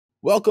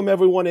Welcome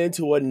everyone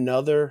into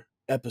another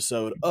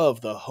episode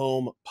of the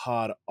Home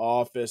Pod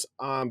Office.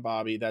 I'm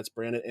Bobby, that's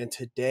Brandon, and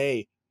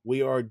today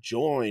we are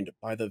joined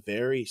by the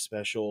very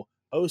special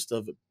host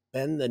of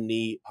Bend the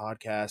Knee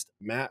podcast,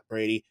 Matt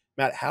Brady.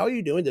 Matt, how are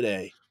you doing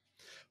today?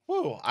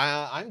 Whoa,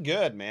 I'm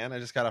good, man. I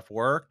just got off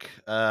work.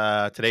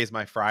 Today's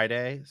my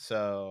Friday,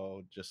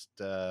 so just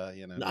now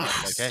it's like,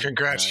 Nice. hey, I got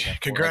 4 days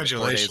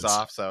Congratulations.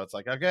 off, so it's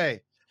like,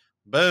 okay,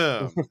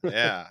 boom,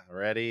 yeah,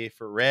 ready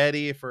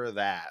for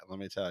that. Let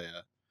me tell you.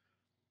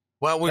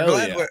 Well, we're Hell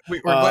glad yeah.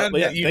 we're glad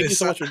But yeah, that you thank you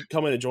so decided. much for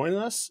coming and joining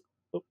us.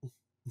 Oh,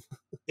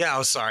 Yeah, I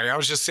was sorry. I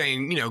was just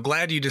saying,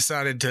 glad you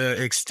decided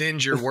to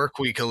extend your work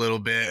week a little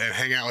bit and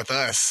hang out with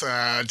us,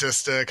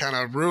 just to kind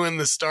of ruin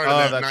the start of Oh,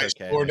 that that's nice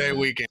okay, 4-day man.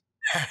 weekend.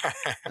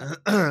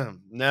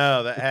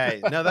 No,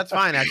 that's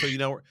fine. Actually,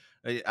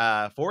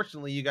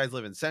 fortunately, you guys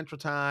live in Central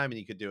Time, and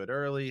you could do it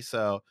early,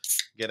 so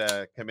get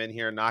to come in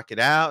here, and knock it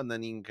out, and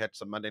then you can catch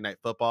some Monday Night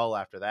Football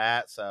after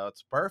that. So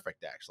it's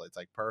perfect. Actually, it's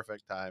like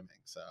perfect timing.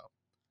 So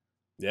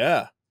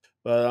yeah.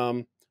 But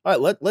all right,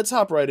 let's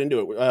hop right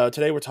into it.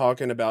 Today we're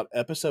talking about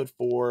episode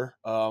 4.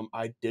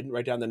 I didn't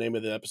write down the name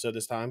of the episode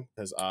this time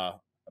because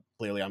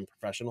clearly I'm a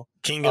professional.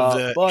 But King of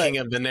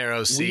the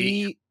Narrow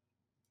Sea. we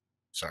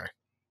Sorry,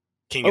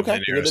 King of okay,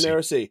 the King Narrow of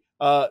the Sea.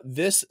 Narrow Sea.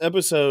 This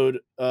episode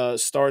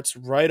starts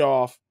right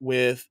off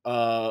with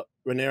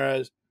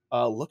Rhaenyra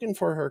looking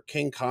for her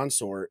king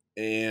consort,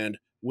 and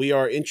we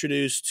are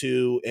introduced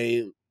to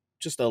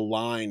just a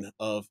line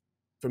of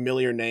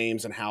familiar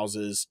names and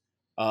houses.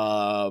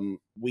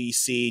 We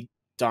see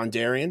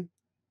Dondarrion.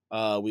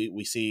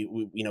 We see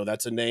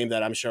that's a name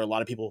that I'm sure a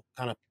lot of people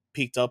kind of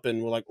peeked up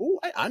and were like, "Oh,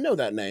 I know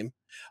that name."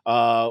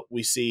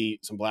 We see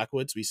some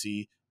Blackwoods. We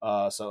see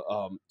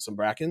some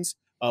Brackens.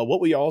 What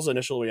were y'all's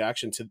initial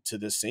reaction to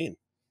this scene?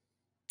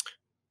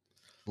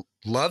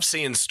 Love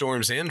seeing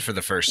Storm's End for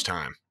the first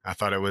time. I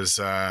thought it was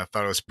pretty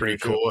Very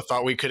true. cool. I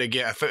thought we could have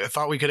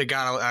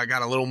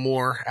got a little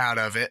more out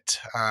of it,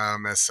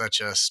 as such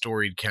a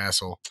storied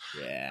castle.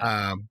 Yeah.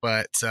 I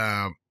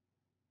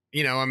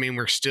mean,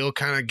 we're still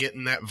kind of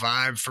getting that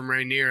vibe from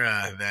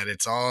Rhaenyra that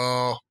it's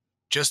all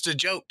just a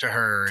joke to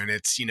her, and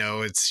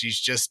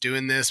she's just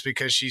doing this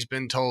because she's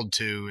been told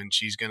to, and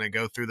she's going to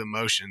go through the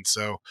motion.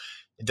 So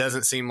it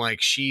doesn't seem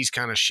like she's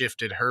kind of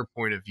shifted her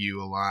point of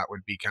view a lot.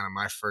 Would be kind of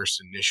my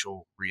first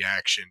initial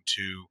reaction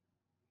to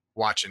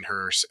watching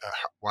her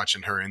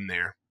in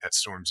there at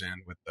Storm's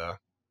End with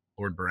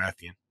Lord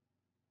Baratheon.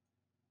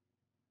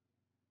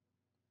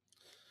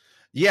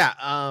 yeah,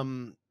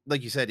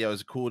 like you said, yeah, it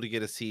was cool to get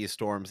to see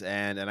Storm's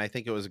End, and I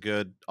think it was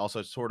good.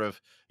 Also, sort of,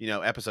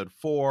 episode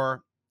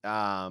 4. We're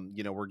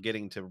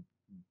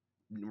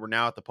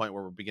now at the point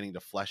where we're beginning to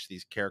flesh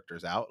these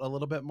characters out a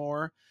little bit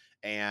more,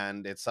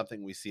 and it's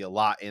something we see a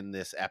lot in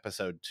this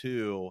episode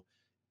too,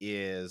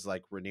 is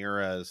like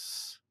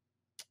Rhaenyra's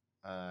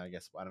I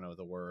guess I don't know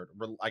the word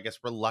I guess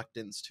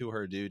reluctance to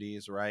her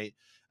duties, right?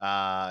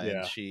 And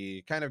Yeah.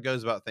 she kind of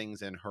goes about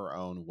things in her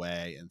own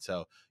way, and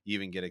so you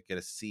even get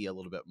to see a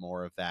little bit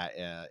more of that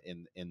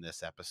in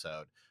this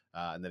episode,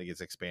 and then it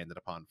gets expanded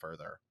upon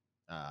further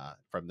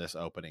from this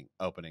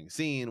opening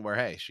scene where,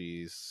 hey,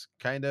 she's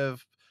kind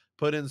of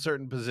put in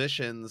certain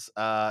positions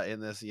in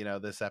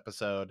this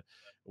episode,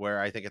 where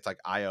I think it's like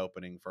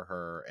eye-opening for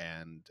her,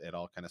 and it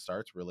all kind of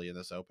starts really in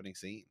this opening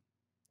scene.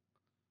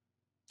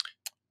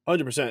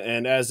 100%.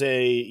 And as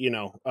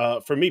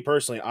for me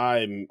personally,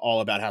 I'm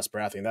all about House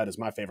Baratheon. That is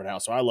my favorite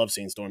house. So I love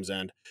seeing Storm's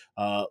End.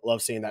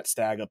 Love seeing that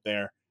stag up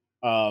there.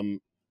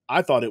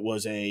 I thought it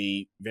was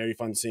a very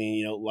fun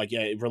scene.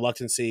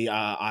 Reluctancy.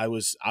 I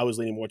was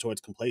leaning more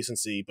towards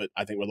complacency, but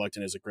I think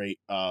reluctant is a great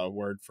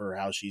word for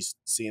how she's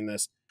seeing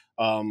this.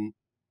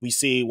 We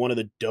see one of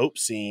the dope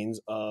scenes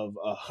of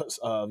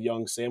of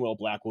young Samuel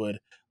Blackwood,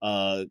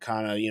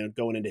 kind of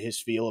going into his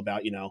feel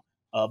about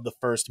of the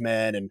first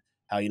men and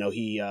how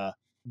he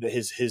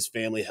his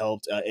family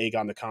helped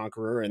Aegon the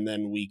Conqueror, and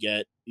then we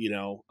get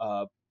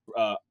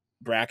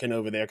Bracken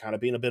over there kind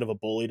of being a bit of a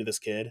bully to this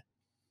kid,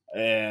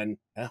 and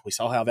we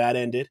saw how that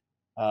ended.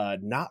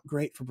 Not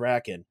great for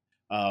Bracken.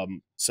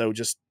 So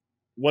just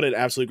what an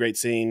absolute great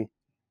scene. And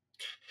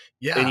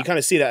Yeah, you kind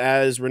of see that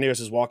as Rhaenyra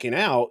is walking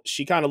out,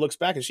 she kind of looks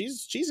back and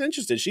she's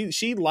interested.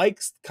 She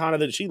likes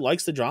she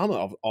likes the drama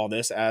of all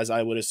this, as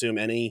I would assume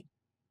any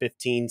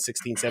 15,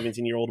 16,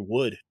 17-year-old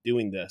would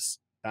doing this.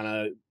 Kind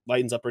of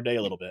lightens up her day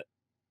a little bit.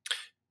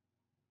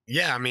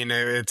 yeah. I mean,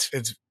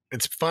 it's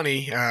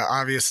funny.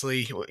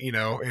 Obviously,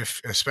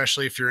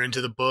 especially if you're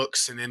into the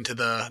books and into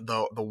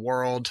the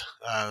world,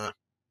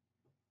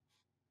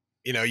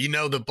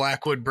 the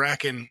Blackwood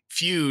Bracken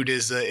feud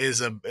is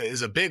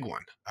a big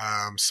one.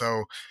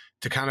 So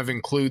to kind of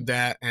include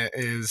that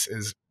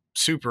is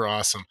super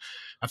awesome.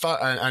 I thought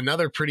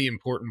another pretty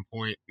important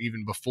point,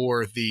 even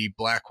before the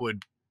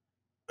Blackwood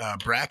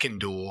Bracken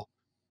duel.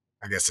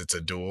 I guess it's a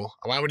duel.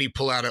 Why did he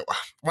pull out a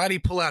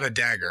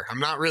dagger?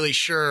 I'm not really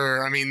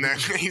sure. I mean,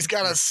 he's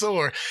got a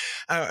sword,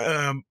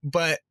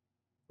 but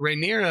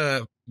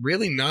Rhaenyra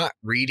really not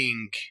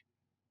reading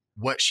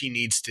what she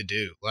needs to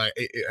do. Like,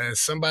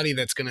 as somebody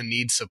that's going to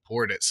need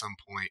support at some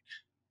point,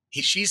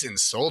 she's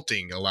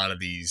insulting a lot of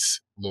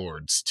these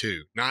lords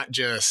too, not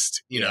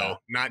just, Yeah.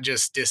 not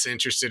just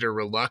disinterested or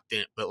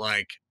reluctant, but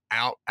like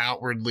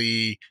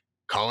outwardly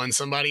calling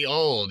somebody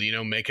old,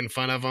 making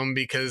fun of them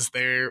because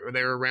they're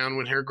around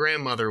when her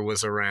grandmother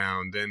was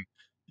around. And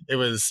it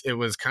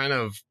was kind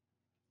of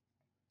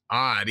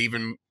odd.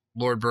 Even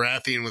Lord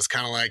Baratheon was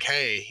kind of like,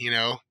 hey,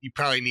 you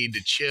probably need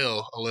to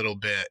chill a little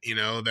bit.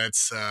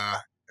 That's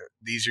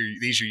these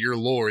are your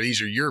lore,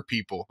 these are your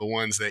people, the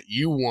ones that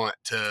you want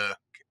to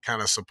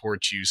kind of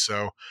support you.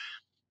 So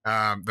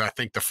I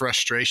think the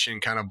frustration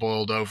kind of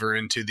boiled over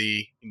into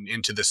the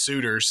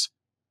suitors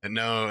that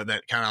know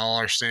that kind of all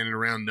are standing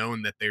around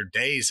knowing that their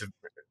days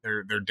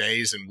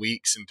and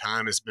weeks and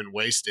time has been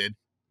wasted.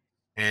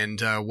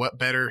 And what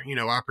better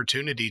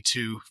opportunity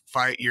to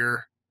fight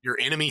your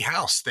enemy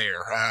house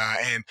there.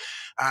 And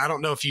I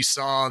don't know if you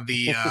saw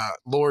the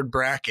Lord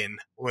Bracken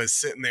was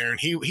sitting there, and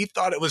he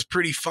thought it was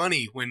pretty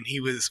funny when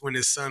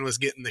his son was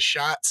getting the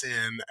shots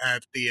in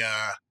at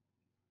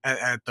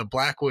the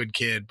Blackwood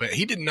kid, but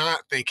he did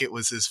not think it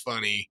was as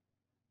funny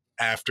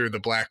after the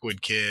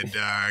Blackwood kid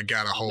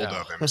got a hold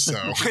No. of him.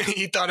 So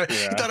he thought it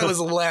Yeah. was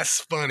less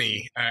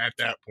funny at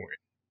that point.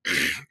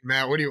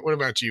 Matt, what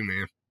about you,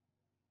 man?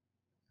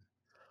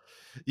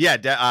 Yeah,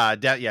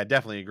 yeah,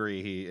 definitely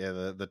agree.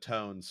 The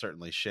tone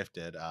certainly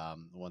shifted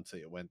once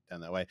it went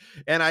down that way,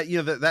 and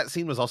that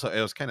scene was also,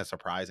 it was kind of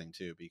surprising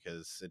too,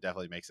 because it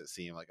definitely makes it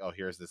seem like, oh,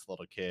 here's this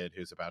little kid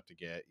who's about to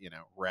get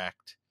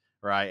wrecked,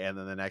 right? And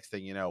then the next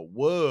thing you know,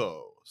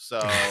 whoa!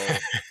 So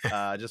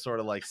just sort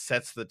of like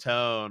sets the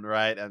tone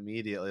right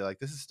immediately. Like,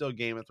 this is still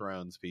Game of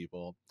Thrones,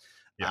 people.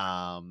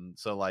 Yeah.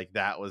 So like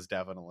that was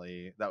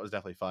definitely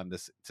fun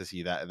to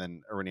see that. And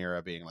then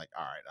Rhaenyra being like,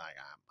 all right,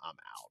 I'm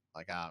out.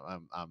 Like,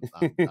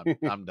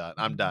 I'm done.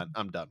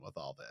 I'm done with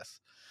all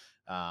this.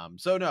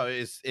 So no,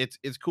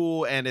 it's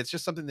cool, and it's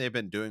just something they've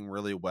been doing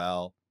really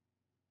well,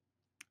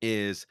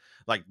 is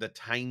like the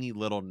tiny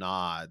little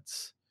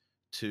nods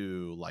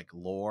to like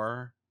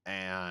lore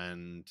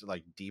and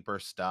like deeper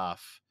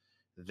stuff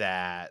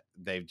that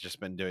they've just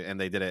been doing. And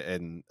they did it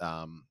in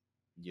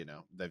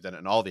they've done it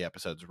in all the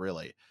episodes,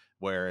 really,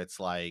 where it's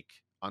like,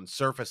 on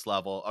surface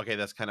level, okay,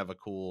 that's kind of a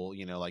cool,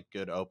 like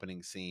good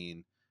opening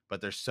scene,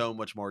 but there's so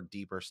much more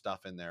deeper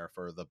stuff in there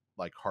for the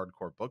like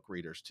hardcore book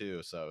readers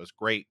too. So it was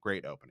great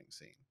opening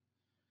scene.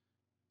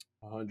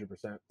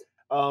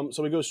 100%.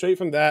 So we go straight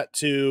from that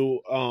to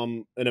I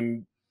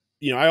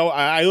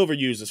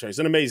overuse this phrase,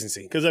 an amazing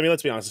scene, because I mean,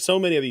 let's be honest, so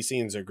many of these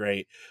scenes are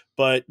great,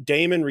 but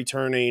Damon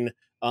returning,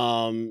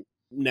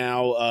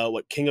 now,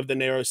 what, King of the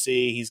Narrow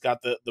Sea, he's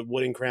got the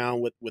wooden crown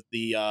with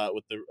the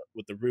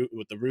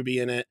ruby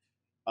in it,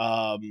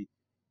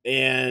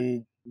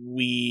 and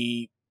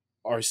we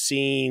are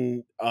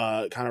seeing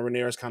kind of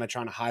Rhaenyra's kind of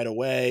trying to hide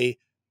away.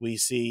 We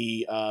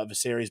see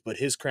Viserys put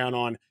his crown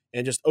on,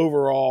 and just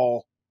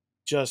overall,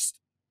 just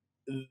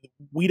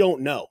we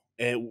don't know.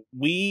 And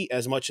we,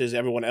 as much as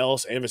everyone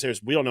else and Viserys,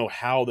 we don't know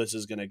how this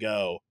is going to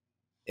go.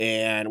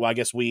 And well, I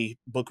guess we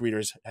book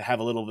readers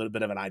have a little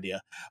bit of an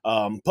idea,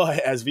 but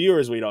as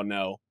viewers, we don't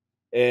know.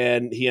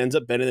 And he ends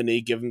up bending the knee,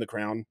 giving him the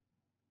crown.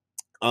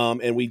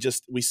 And we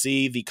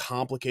see the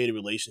complicated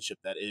relationship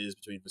that is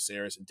between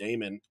Viserys and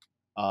Daemon.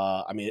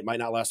 I mean, it might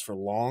not last for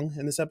long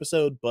in this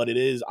episode, but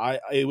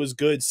it was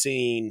good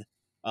seeing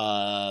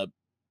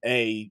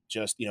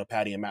just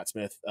Patty and Matt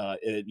Smith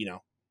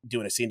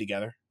doing a scene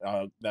together.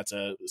 That's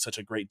such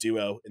a great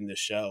duo in this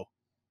show.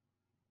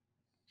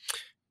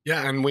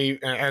 Yeah, and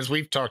as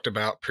we've talked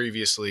about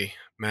previously,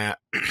 Matt,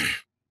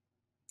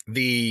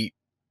 in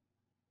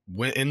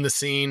the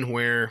scene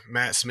where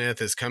Matt Smith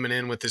is coming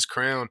in with his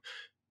crown,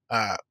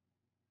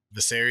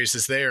 Viserys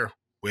is there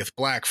with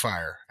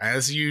Blackfire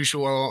as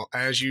usual,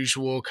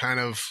 kind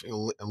of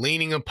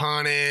leaning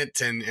upon it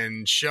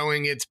and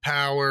showing its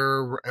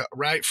power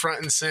right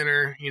front and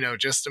center,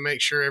 just to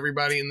make sure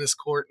everybody in this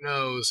court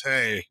knows,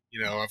 hey,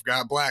 I've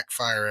got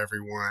Blackfire,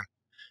 everyone.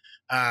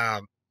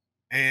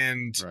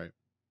 And Right.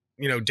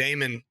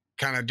 Damon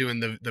kind of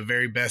doing the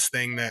very best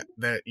thing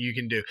that you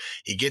can do.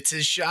 He gets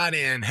his shot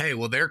in. Hey,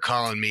 well, they're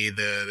calling me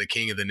the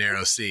King of the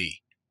Narrow Sea,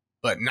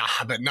 but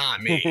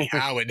not me.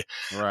 Right.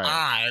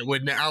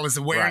 I was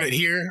wearing it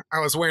here. I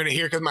was wearing it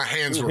here because my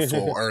hands were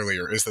full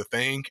earlier, is the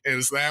thing.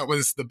 That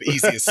was the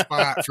easiest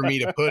spot for me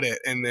to put it,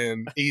 and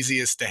then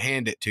easiest to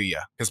hand it to you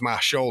because my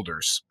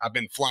shoulders, I've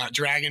been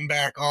dragging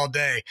back all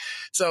day.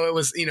 So it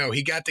was,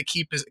 he got to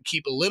keep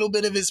a little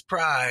bit of his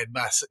pride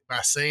by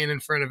saying in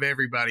front of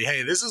everybody,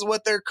 hey, this is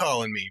what they're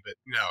calling me. But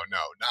no,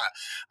 not,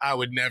 I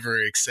would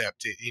never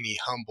accept any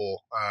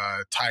humble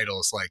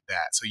titles like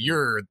that. So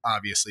you're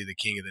obviously the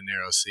King of the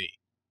Narrow Sea.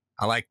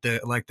 I like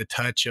the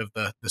touch of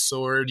the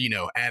sword,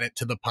 add it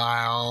to the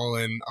pile,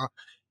 and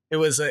it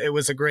was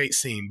a great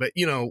scene. But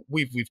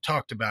we've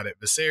talked about it.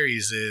 I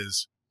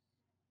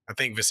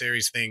think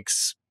Viserys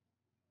thinks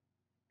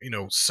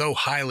so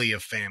highly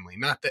of family.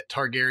 Not that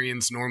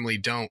Targaryens normally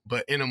don't,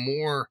 but in a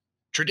more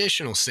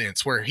traditional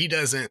sense, where he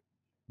doesn't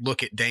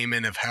look at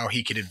Daemon of how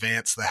he could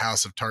advance the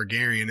house of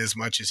Targaryen as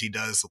much as he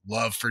does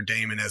love for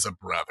Daemon as a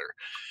brother.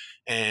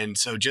 And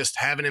so just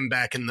having him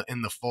back in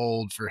the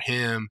fold for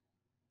him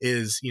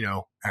is,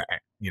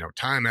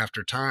 time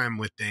after time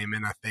with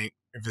Daemon, I think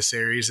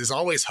Viserys is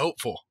always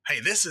hopeful. Hey,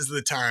 this is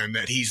the time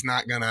that he's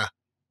not gonna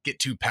get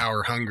too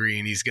power hungry,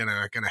 and he's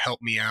gonna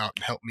help me out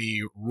and help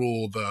me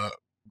rule the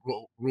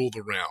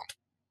realm.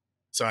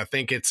 So I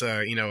think it's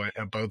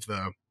both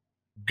a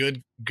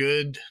good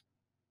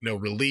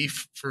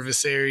relief for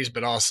Viserys,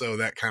 but also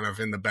that kind of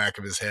in the back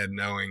of his head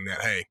knowing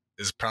that, hey,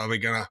 this is probably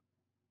gonna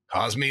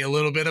cause me a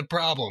little bit of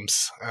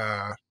problems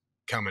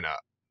coming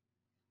up.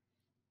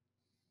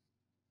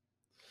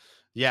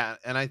 Yeah,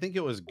 and I think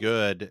it was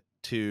good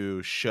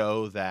to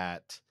show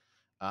that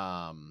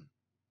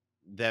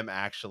them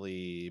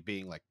actually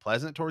being like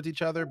pleasant towards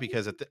each other,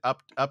 because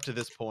up to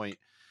this point,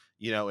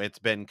 it's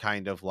been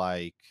kind of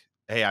like,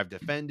 hey, I've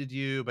defended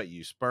you, but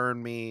you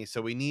spurned me.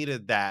 So we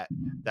needed that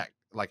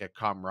like a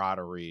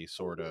camaraderie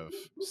sort of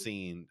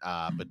scene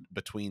but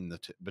between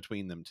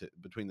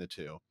the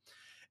two.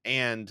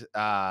 And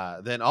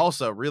then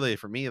also, really,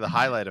 for me, the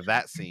highlight of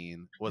that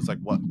scene was like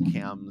what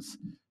comes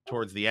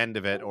towards the end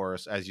of it, or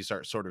as you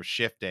start sort of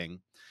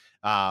shifting,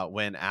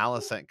 when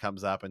Alicent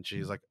comes up and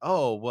she's like,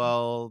 oh,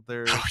 well,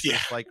 there's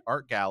this like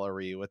art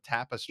gallery with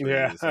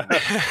tapestries, and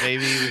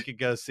maybe we could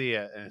go see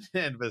it.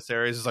 And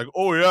Viserys is like,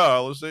 oh yeah,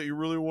 Alicent, you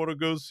really want to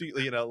go see,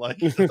 like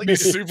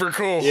it's super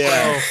cool.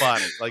 So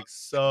funny, like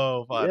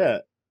so funny. Yeah,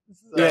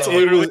 that's it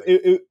literally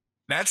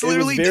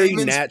was very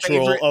Damon's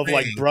natural of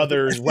like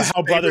brothers,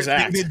 how brothers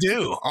act. To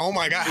do. Oh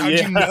my god, how'd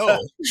you know?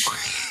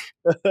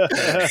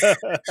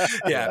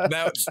 Yeah,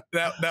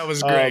 that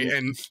was great,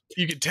 and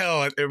you could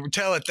tell at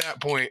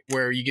that point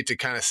where you get to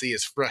kind of see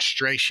his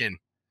frustration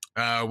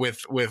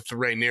with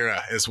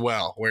Rhaenyra as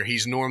well, where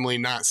he's normally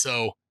not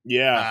so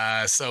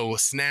so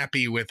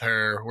snappy with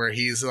her, where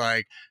he's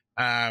like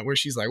where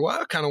she's like, well,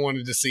 I kind of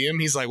wanted to see him.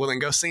 He's like, well, then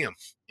go see him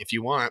if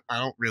you want. I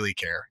don't really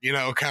care,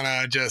 kind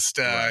of just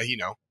do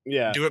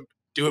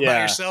it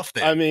by yourself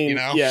then. I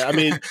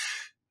mean,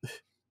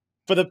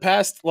 for the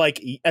past,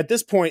 like, at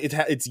this point,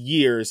 it's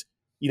years.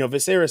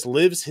 Viserys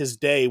lives his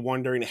day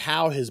wondering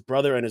how his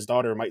brother and his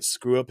daughter might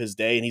screw up his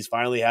day, and he's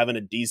finally having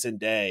a decent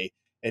day.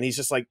 And he's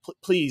just like,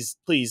 please,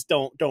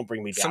 don't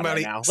bring me down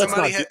right now.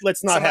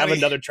 Let's not have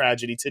another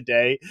tragedy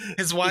today.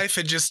 His wife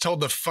had just told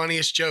the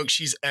funniest joke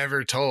she's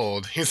ever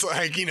told. He's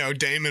like,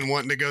 Daemon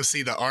wanting to go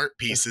see the art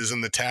pieces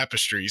and the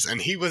tapestries,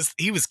 and he was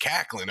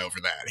cackling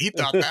over that. He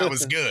thought that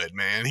was good,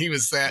 man. He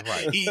was that.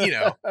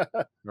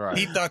 Right.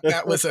 He thought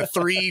that was a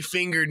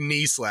 3-fingered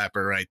knee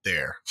slapper right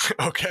there.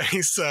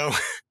 Okay, so.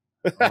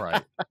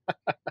 Right.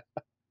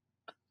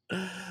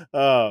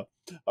 But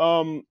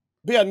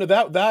yeah, no,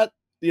 that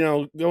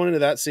going into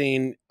that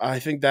scene, I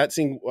think that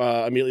scene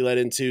immediately led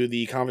into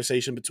the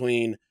conversation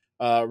between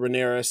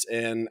Rhaenyra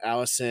and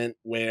Alicent,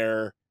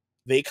 where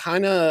they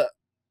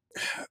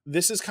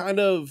this is kind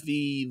of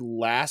the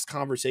last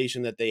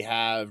conversation that they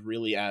have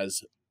really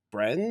as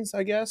friends,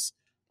 I guess,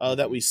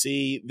 that we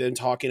see them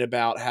talking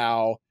about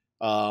how,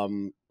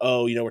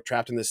 we're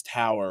trapped in this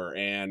tower,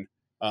 and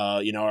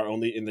our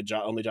only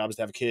job is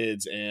to have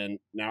kids. And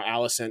now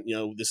Alicent,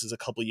 this is a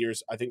couple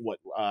years. I think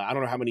I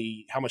don't know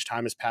how much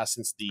time has passed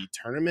since the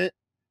tournament.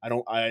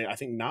 I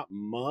think not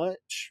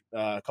much.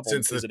 A couple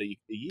since a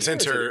year?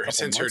 Since her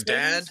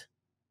dad.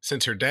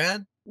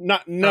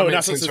 Not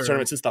since the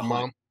tournament, since the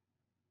mom.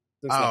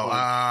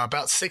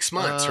 About 6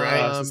 months,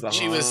 right?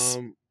 She was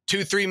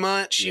 2-3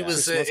 months.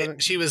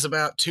 She was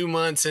about 2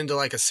 months into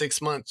like a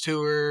 6-month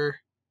tour.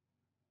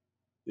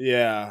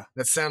 Yeah,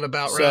 that sound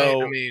about right.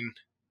 I mean.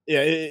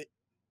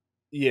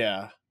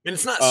 Yeah. And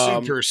it's not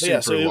super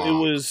long. It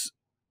was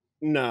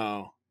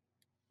no.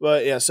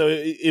 But yeah, so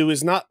it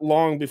was not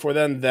long before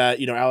then that,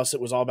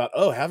 Alicent was all about,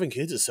 oh, having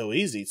kids is so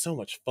easy. It's so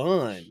much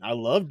fun. I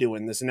love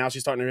doing this. And now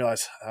she's starting to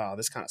realize, oh,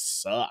 this kind of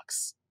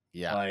sucks.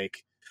 Yeah.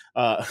 Like,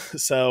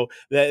 so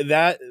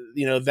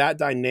that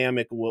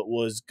dynamic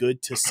was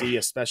good to see,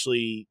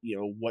 especially,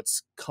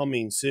 what's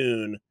coming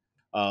soon,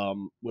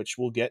 which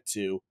we'll get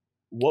to.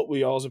 What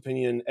we all's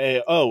opinion.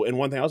 And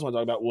one thing I also want to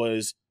talk about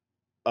was,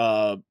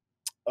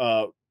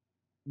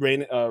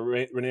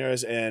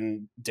 Rhaenyra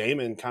and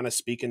Daemon kind of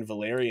speaking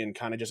Valyrian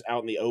kind of just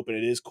out in the open.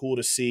 It is cool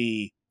to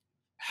see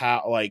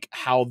how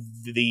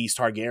these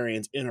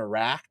Targaryens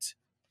interact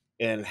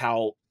and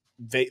how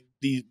they're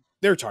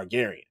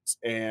Targaryens,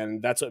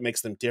 and that's what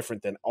makes them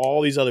different than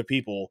all these other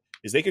people,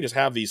 is they can just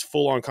have these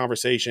full-on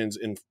conversations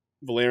in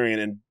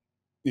Valyrian, and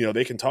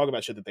they can talk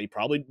about shit that they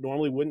probably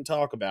normally wouldn't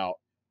talk about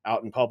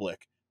out in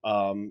public,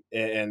 and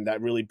that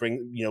really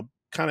bring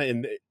kind of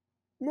in.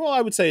 Well,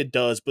 I would say it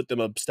does put them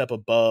a step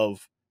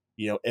above,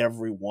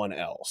 everyone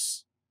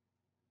else.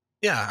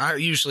 Yeah, I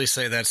usually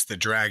say that's the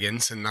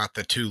dragons and not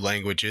the 2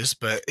 languages,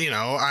 but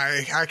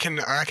I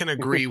can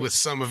agree with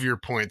some of your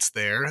points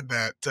there.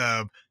 That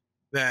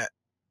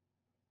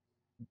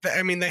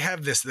I mean, they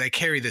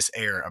carry this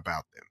air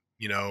about them,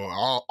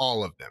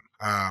 all of them.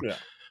 Yeah.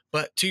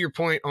 But to your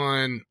point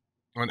on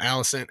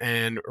Alicent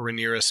and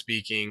Rhaenyra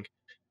speaking.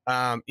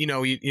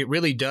 It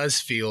really does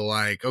feel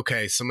like,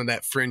 okay, some of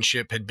that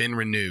friendship had been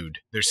renewed.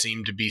 There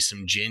seemed to be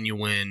some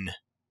genuine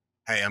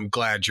hey, I'm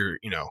glad you're,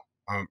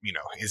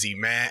 is he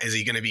mad? Is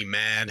he going to be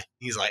mad?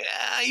 He's like,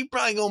 he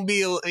probably going to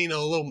be, a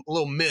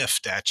little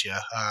miffed at you,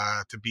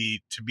 to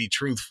be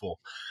truthful.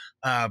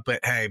 But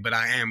hey, but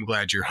I am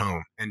glad you're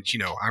home, and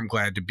I'm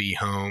glad to be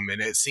home.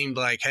 And it seemed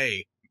like,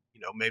 hey,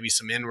 maybe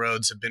some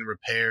inroads have been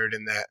repaired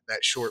in that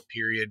short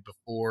period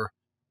before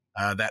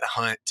that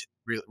hunt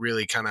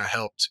really kind of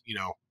helped,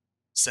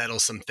 settle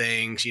some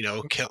things.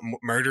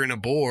 Murdering a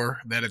boar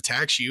that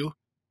attacks you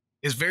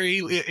is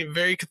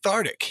very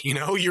cathartic.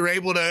 You're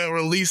able to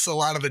release a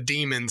lot of the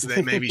demons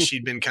that maybe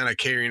she'd been kind of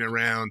carrying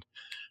around.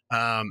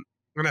 And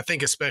I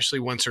think especially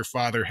once her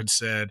father had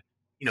said,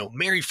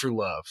 marry for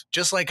love,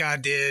 just like I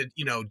did,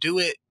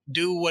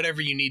 do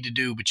whatever you need to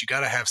do, but you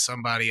got to have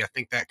somebody. I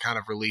think that kind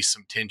of released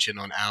some tension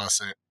on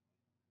Allison.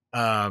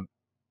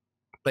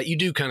 But you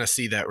do kind of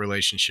see that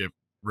relationship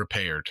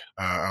repaired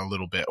a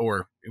little bit,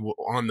 or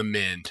on the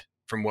mend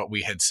from what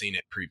we had seen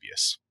it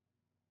previous.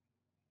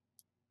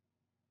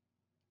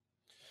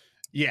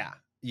 Yeah.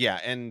 Yeah,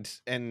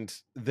 and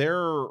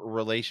their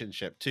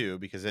relationship too,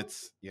 because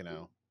it's,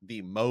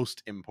 the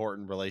most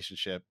important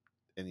relationship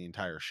in the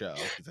entire show,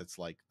 because it's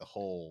like the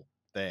whole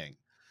thing.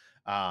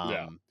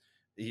 Yeah.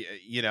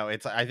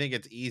 It's, I think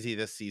it's easy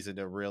this season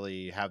to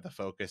really have the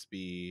focus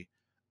be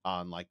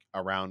on like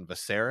around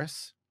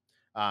Viserys,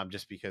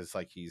 just because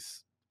like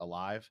he's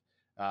alive,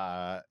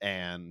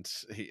 and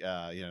he,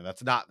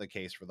 that's not the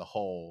case for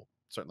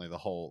certainly the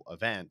whole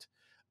event,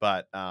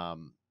 but like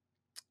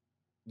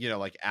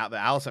the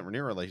Allison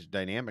Rhaenyra relation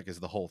dynamic is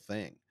the whole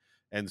thing.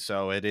 And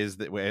so it is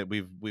that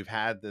we've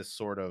had this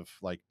sort of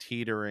like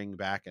teetering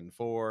back and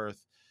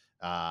forth.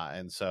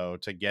 And so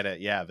to get it,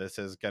 yeah, this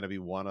is going to be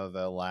one of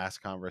the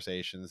last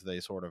conversations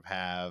they sort of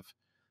have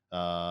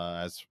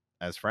as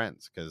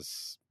friends,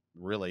 because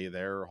really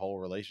their whole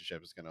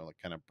relationship is going to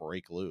kind of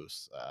break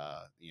loose,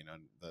 in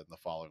the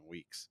following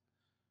weeks.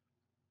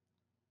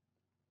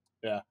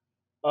 Yeah.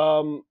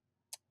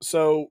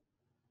 So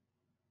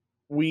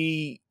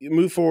we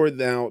move forward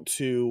now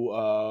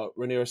to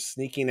Rhaenyra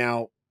sneaking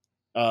out.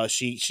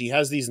 She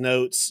has these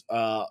notes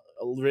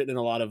written in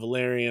a lot of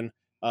Valerian,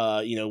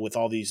 with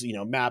all these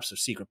maps of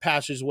secret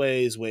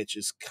passageways, which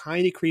is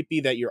kind of creepy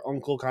that your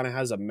uncle kind of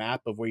has a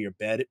map of where your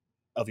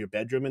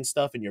bedroom and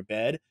stuff in your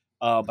bed.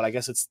 But I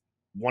guess it's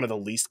one of the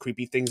least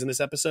creepy things in this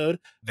episode.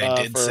 They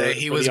did say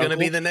he was going to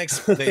be the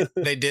next.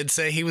 They did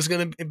say he was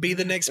going to be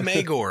the next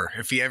Maegor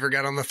if he ever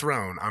got on the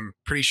throne. I'm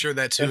pretty sure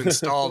that's who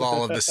installed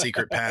all of the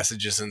secret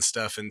passages and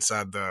stuff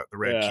inside the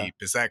Red Keep.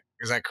 Is that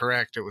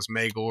correct? It was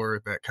Maegor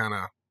that kind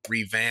of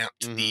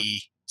revamped the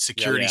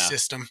security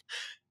system.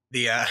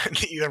 The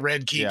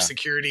Red Keep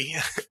security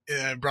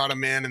brought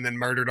him in and then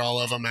murdered all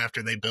of them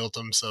after they built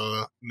them.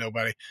 So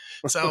nobody.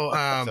 So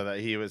so that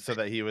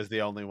he was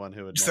the only one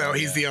who would know. So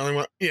he's the only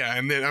one. Yeah,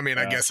 and then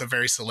I guess a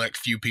very select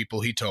few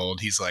people he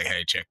told. He's like,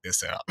 hey, check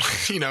this out.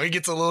 He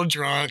gets a little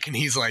drunk and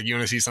he's like, you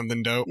want to see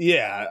something dope?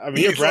 Yeah, I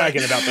mean, you're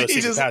bragging about those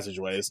secret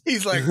passageways.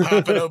 He's like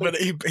popping open.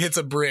 He hits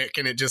a brick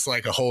and it just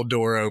like a whole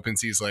door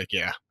opens. He's like,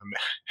 yeah,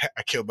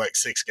 I killed like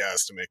 6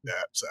 guys to make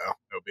that, so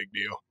no big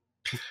deal.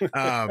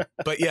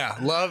 But yeah,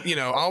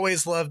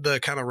 always love the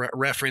kind of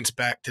reference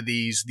back to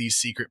these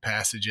secret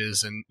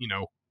passages and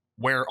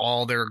where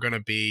all they're going to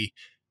be,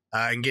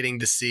 and getting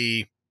to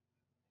see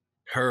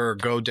her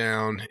go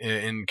down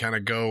and kind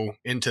of go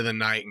into the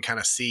night and kind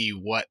of see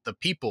what the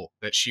people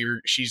that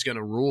she's going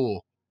to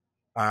rule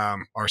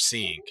are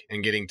seeing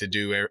and getting to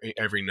do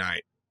every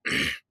night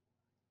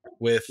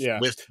with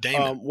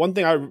Daemon. One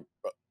thing I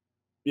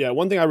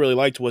really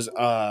liked was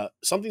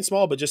something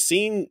small, but just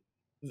seeing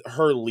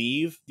her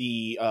leave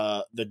the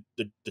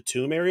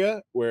tomb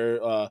area where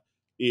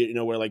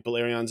where like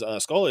Balerion's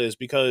skull is,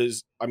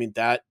 because I mean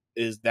that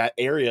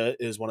area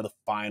is one of the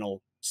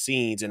final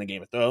scenes in a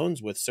Game of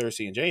Thrones with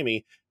Cersei and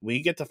Jaime.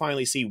 We get to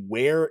finally see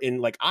where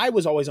I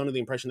was always under the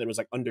impression that it was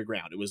like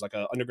underground. It was like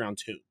an underground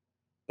tomb.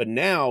 But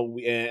now,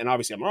 and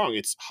obviously I'm wrong,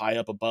 it's high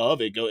up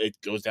above. It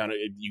goes down.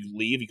 You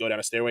leave, you go down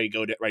a stairway, you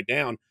go right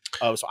down.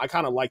 So I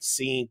kind of like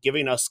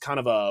giving us kind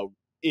of a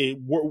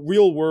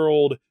real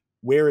world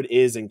where it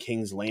is in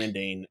King's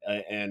Landing,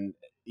 and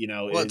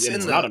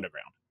it's not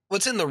underground.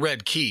 What's in the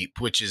Red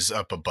Keep, which is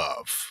up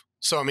above.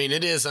 So I mean,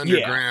 it is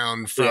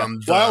underground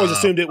from. Well, I always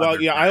assumed it.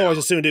 Well, yeah, I always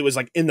assumed it was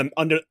like in the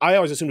under. I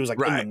always assumed it was like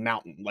in the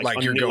mountain,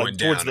 like you're going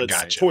down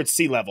towards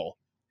sea level.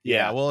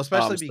 Yeah, well,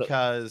 especially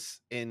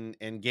because in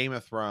Game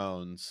of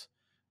Thrones,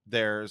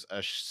 there's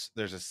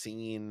a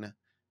scene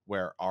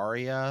where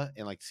Arya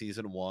in like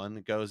season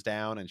 1 goes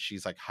down and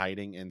she's like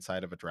hiding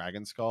inside of a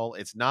dragon skull.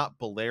 It's not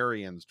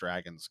Balerion's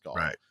dragon skull.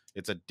 Right.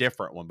 It's a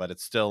different one, but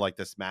it's still like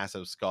this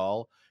massive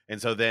skull.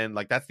 And so then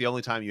like that's the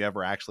only time you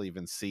ever actually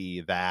even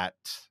see that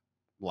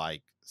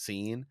like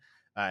scene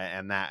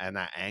and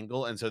that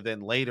angle. And so then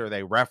later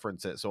they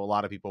reference it. So a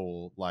lot of people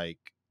will like,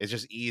 it's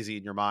just easy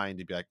in your mind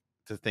to be like,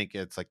 to think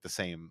it's like the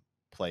same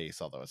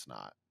place, although it's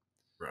not.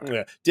 Right.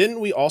 Yeah. Didn't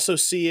we also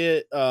see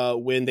it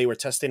when they were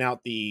testing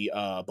out the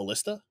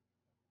ballista?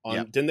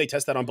 Didn't they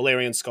test that on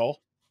Balerion's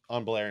skull?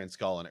 On Balerion's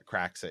skull, and it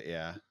cracks it.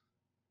 Yeah.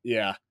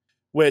 Yeah.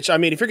 Which, I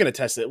mean, if you're going to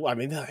test it, well, I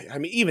mean,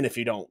 even if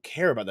you don't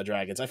care about the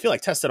dragons, I feel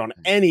like test it on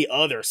any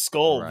other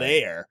skull Right.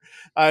 there.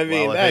 I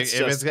mean, Well, that's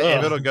if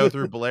it'll go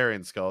through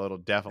Balerian skull, it'll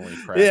definitely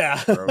crack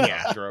yeah.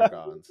 Yeah.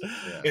 Drogons.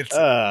 Yeah. It's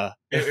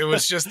it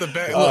was just the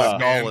best. The Look, skull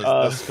man. is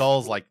the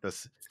skull's like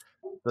this.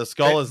 The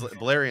skull is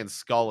Balerian's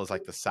skull is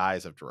like the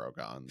size of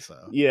Drogon.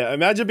 So yeah,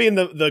 imagine being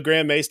the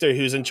Grand Maester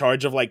who's in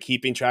charge of like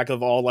keeping track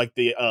of all like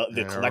the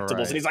collectibles, right.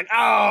 and he's like,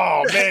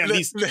 "Oh man, The-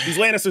 these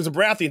Lannisters and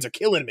Baratheons are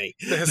killing me."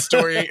 The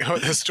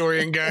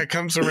historian guy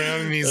comes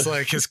around and he's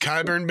like, "Has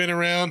Qyburn been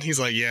around?"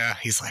 He's like, "Yeah."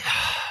 He's like,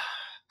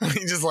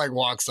 he just like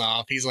walks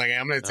off. He's like,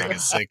 "I'm gonna take a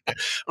sick day.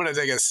 I'm gonna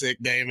take a sick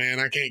day, man.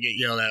 I can't get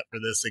yelled at for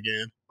this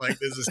again. Like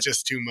this is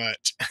just too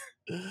much."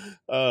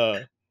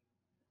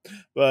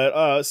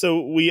 But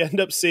so we end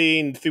up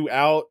seeing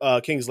throughout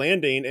King's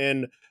Landing,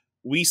 and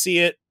we see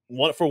it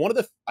for one of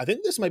the. I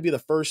think this might be the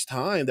first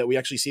time that we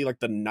actually see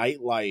like the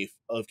nightlife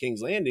of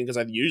King's Landing, because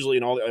I've usually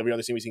in every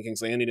other scene we see in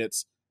King's Landing,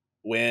 it's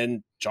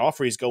when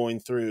Joffrey's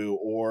going through,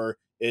 or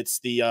it's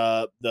the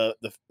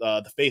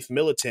Faith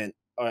Militant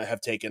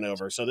have taken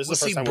over. So this is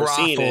the first time we're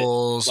seeing it.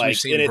 Like, we've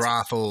seen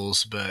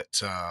brothels,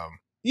 but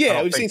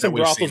yeah, we've seen some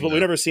brothels, but we've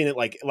never seen it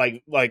like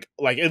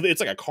it's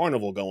like a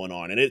carnival going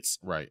on, and it's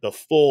right. the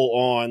full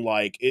on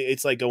like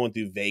it's like going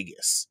through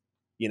Vegas,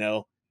 you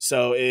know.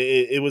 So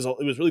it was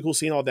really cool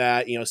seeing all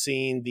that, you know,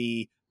 seeing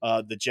the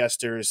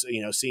jesters, you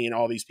know, seeing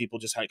all these people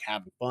just like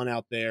having fun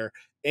out there,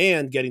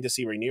 and getting to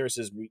see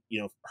Rhaenyra's,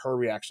 you know, her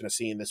reaction to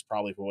seeing this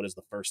probably for what is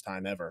the first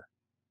time ever.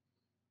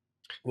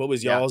 What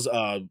was y'all's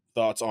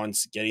thoughts on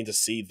getting to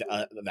see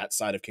that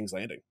side of King's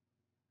Landing?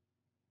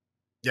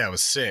 Yeah, it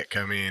was sick.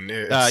 I mean,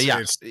 it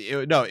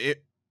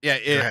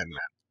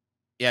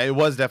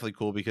was definitely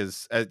cool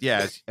because as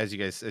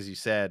you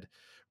said,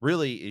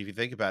 really, if you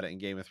think about it in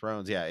Game of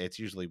Thrones, it's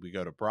usually we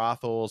go to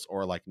brothels,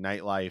 or like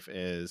nightlife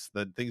is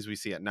the things we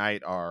see at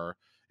night are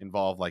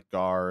involve like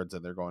guards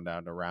and they're going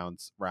down to round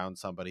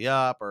somebody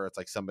up, or it's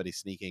like somebody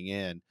sneaking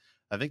in.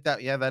 I think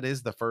that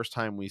is the first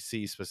time we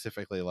see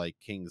specifically like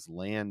King's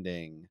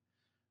Landing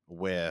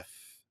with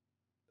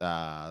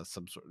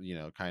some sort, you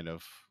know, kind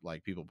of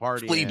like people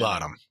partying, flea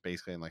bottom,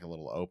 basically in like a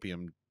little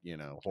opium, you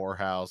know,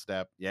 whorehouse.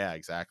 Yeah,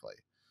 exactly.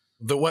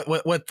 The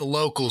what the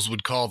locals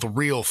would call the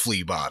real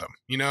flea bottom,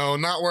 you know,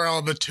 not where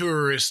all the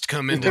tourists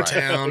come into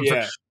town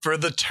for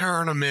the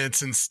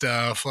tournaments and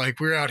stuff. Like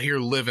we're out here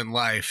living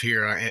life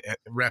here,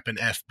 repping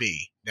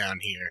FB down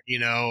here, you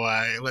know.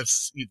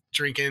 Let's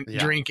drinking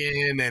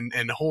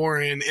and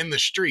whoring in the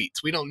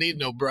streets. We don't need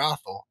no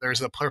brothel.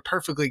 There's a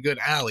perfectly good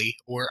alley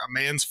or a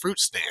man's fruit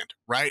stand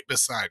right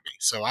beside me,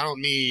 so I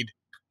don't need,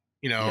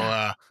 you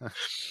know.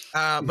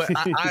 But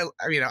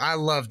I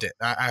loved it.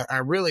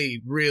 I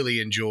really, really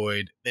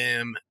enjoyed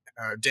them,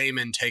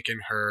 Damon taking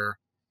her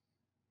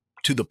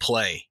to the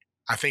play.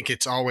 I think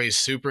it's always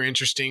super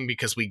interesting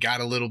because we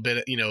got a little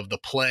bit, you know, of the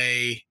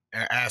play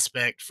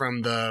aspect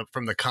from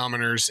the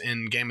commoners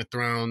in Game of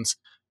Thrones,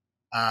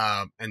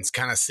 and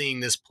kind of seeing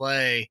this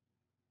play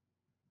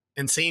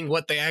and seeing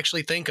what they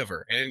actually think of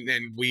her.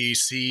 And we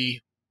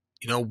see,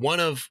 you know, one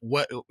of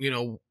what, you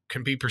know,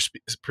 can be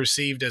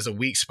perceived as a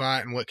weak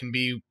spot and what can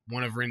be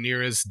one of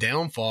Rhaenyra's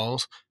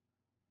downfalls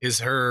is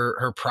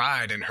her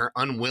pride and her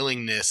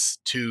unwillingness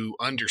to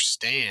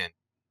understand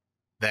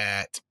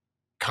that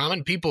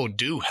common people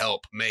do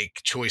help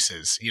make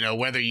choices. You know,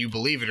 whether you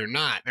believe it or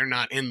not, they're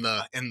not in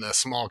the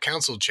small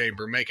council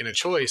chamber making a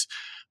choice.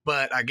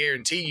 But I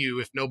guarantee you,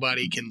 if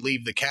nobody can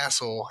leave the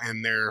castle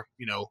and they're,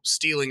 you know,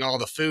 stealing all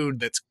the food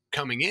that's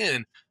coming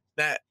in,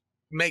 that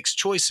makes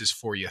choices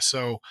for you.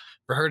 So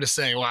for her to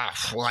say, "Wow,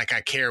 like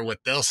I care what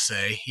they'll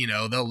say," you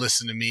know, they'll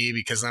listen to me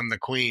because I'm the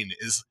queen,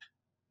 is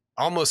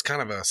almost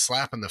kind of a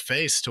slap in the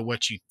face to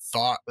what you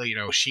thought, you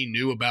know, she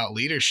knew about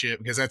leadership,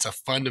 because that's a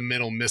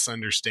fundamental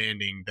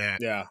misunderstanding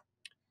that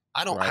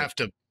I don't have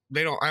to,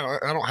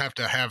 I don't have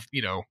to have,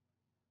 you know,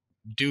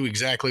 do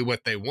exactly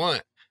what they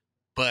want,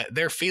 but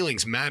their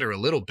feelings matter a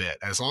little bit.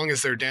 As long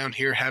as they're down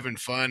here having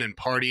fun and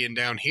partying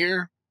down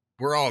here,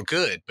 we're all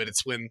good. But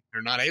it's when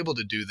they're not able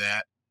to do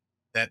that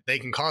they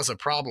can cause a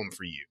problem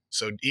for you.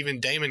 So even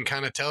Damon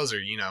kind of tells her,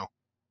 you know,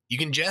 you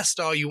can jest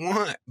all you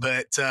want,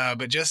 but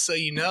just so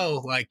you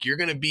know, like you're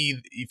gonna be,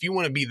 if you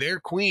want to be their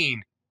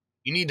queen,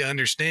 you need to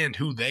understand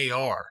who they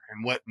are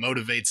and what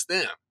motivates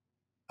them,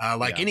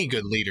 like any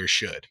good leader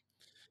should.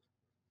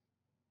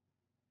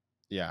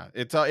 Yeah,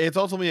 it's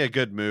ultimately a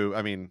good move.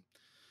 I mean,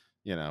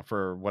 you know,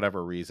 for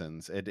whatever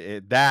reasons,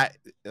 that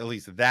at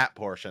least that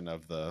portion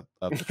of the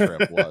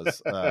trip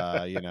was,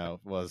 you know,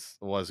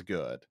 was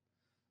good.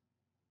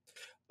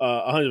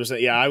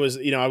 100%. Yeah, I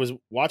was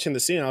watching the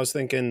scene. I was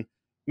thinking,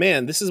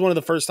 man, this is one of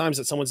the first times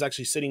that someone's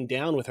actually sitting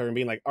down with her and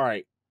being like, all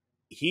right,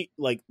 he,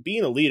 like,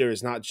 being a leader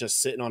is not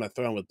just sitting on a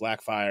throne with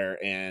Blackfire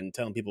and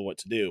telling people what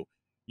to do.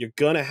 You're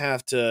gonna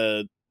have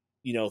to,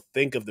 you know,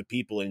 think of the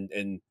people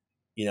and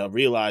you know,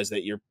 realize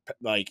that you're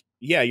like,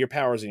 yeah, your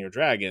power's in your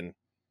dragon,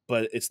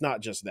 but it's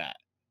not just that.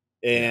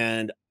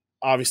 And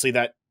obviously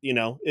that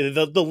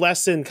the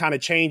lesson kind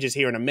of changes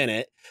here in a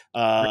minute,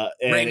 and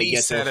it Rhaenys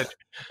gets had a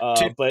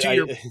but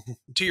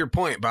to your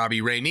point,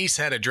 Bobby. Rhaenys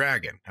had a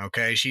dragon.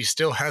 Okay, she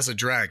still has a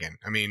dragon.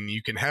 I mean,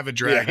 you can have a yeah,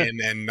 dragon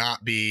and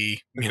not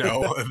be,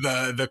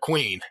 the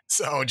queen.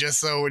 So just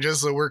so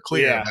we're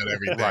clear yeah, about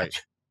everything.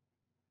 Right.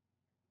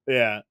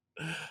 yeah.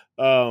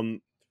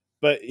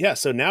 But yeah,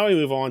 so now we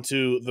move on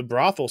to the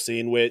brothel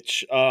scene,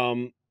 which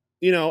I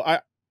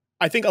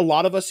think a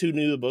lot of us who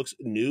knew the books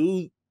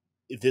knew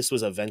this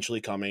was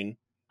eventually coming.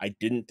 I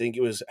didn't think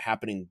it was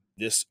happening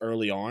this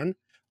early on.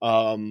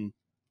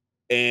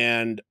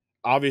 And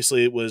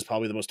obviously it was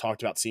probably the most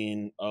talked about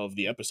scene of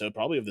the episode,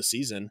 probably of the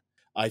season.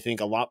 I think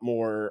a lot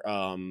more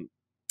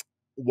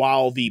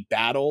while the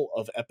battle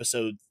of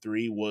episode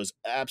 3 was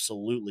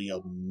absolutely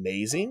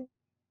amazing,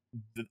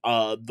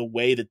 the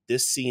way that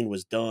this scene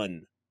was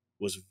done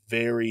was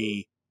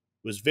very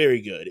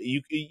good.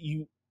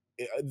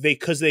 They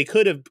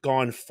could have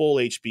gone full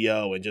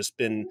HBO and just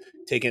been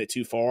taking it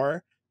too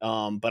far.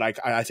 But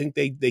I think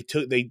they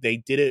did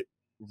it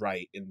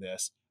right in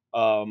this.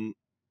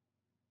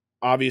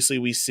 Obviously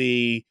we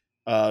see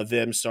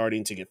them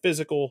starting to get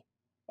physical.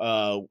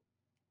 So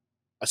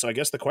I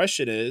guess the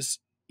question is,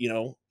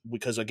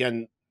 because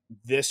again,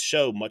 this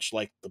show, much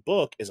like the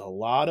book, is a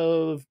lot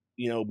of,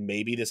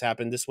 maybe this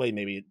happened this way,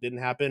 maybe it didn't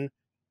happen.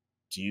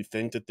 Do you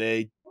think that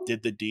they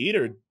did the deed,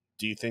 or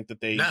do you think that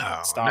they No,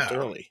 stopped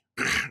early?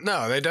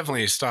 no, they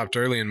definitely stopped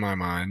early in my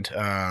mind,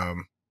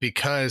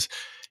 because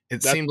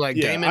it seemed like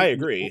Yeah, Damon. I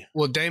agree.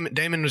 Well,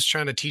 Damon was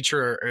trying to teach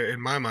her,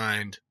 in my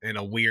mind, in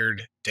a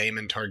weird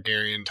Damon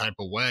Targaryen type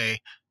of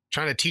way,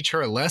 trying to teach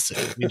her a lesson.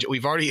 I mean,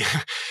 we've already,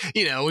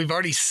 we've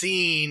already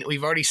seen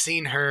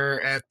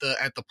her at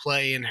the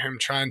play, and him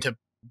trying to,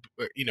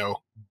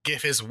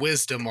 give his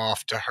wisdom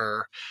off to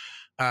her.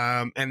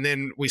 And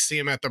then we see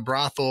him at the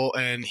brothel,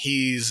 and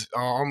he's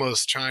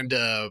almost trying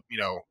to,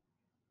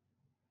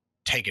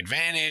 take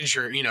advantage,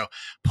 or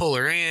pull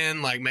her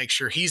in, like make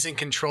sure he's in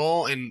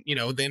control. And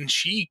then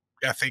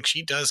I think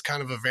she does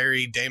kind of a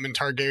very Daemon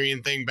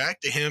Targaryen thing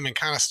back to him, and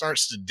kind of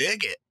starts to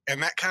dig it,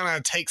 and that kind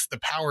of takes the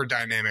power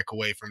dynamic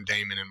away from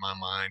Daemon in my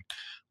mind,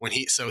 when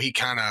he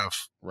kind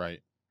of,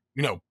 Right.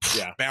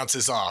 Yeah.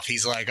 bounces off.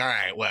 He's like, all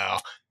right,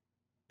 well,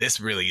 this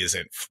really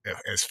isn't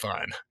as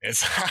fun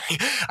as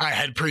I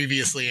had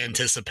previously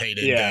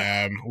anticipated,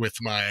 Yeah. with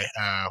my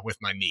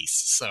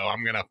niece. So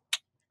I'm gonna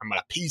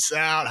peace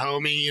out,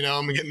 homie.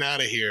 I'm getting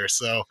out of here.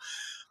 So,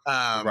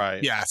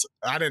 Right. yeah,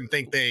 I didn't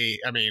think they.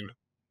 I mean,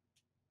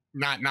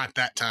 not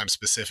that time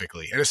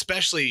specifically, and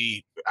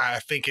especially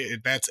I think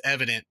that's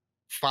evident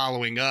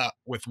following up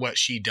with what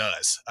she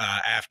does,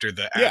 after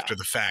Yeah.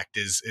 the fact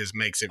is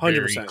makes it very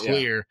 100%. Yeah.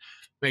 clear.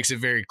 Makes it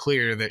very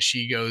clear that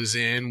she goes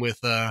in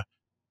with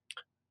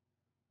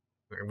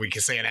we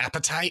can say an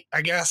appetite,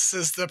 I guess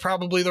is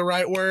probably the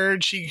right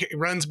word. She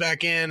runs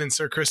back in, and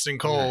Sir Kristen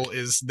Cole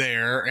is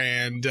there,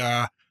 and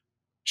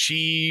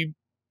she,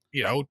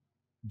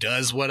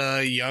 does what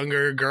a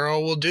younger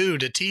girl will do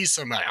to tease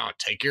somebody. Oh,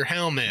 take your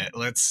helmet.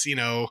 Let's kind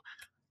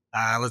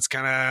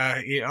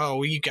of,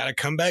 you got to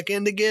come back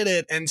in to get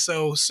it. And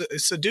so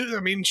dude, I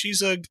mean,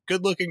 she's a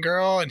good looking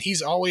girl, and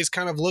he's always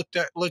kind of looked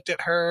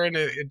at her in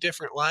a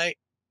different light.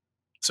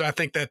 So I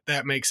think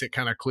that makes it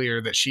kind of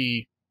clear that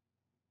she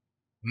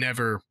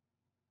never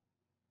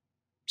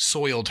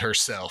soiled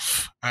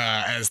herself,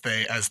 as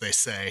they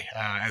say,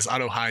 as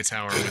Otto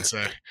Hightower would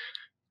say.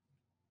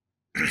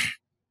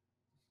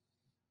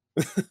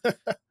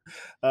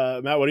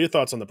 Matt, what are your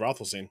thoughts on the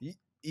brothel scene?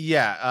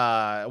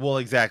 Yeah. Well,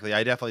 exactly.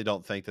 I definitely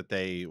don't think that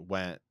they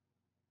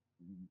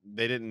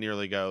didn't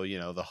nearly go,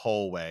 the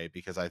whole way,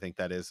 because I think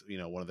that is,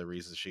 one of the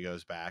reasons she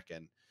goes back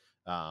and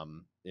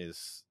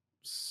is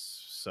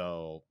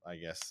so, I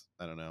guess,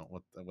 I don't know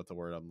what the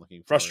word I'm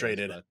looking for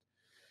Frustrated. is, but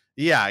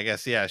yeah, I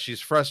guess, yeah,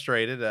 she's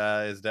frustrated,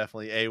 is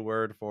definitely a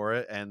word for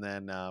it. And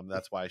then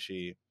that's why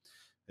she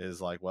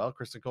is like, well,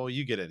 Kristen Cole,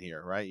 you get in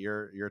here, right?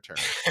 Your turn.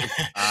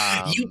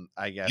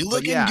 I guess. You But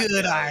looking yeah,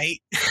 good, I.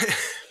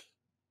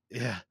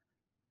 yeah.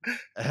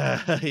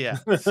 Yeah.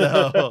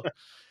 So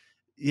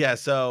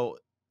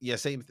yeah,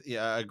 same.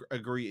 Yeah,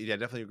 agree. Yeah,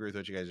 definitely agree with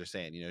what you guys are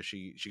saying.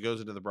 She goes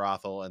into the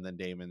brothel, and then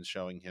Damon's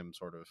showing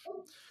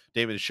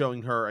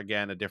her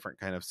again a different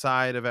kind of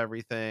side of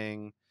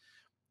everything.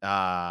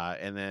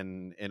 And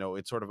then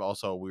it's sort of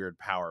also a weird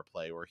power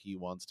play where he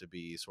wants to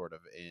be sort of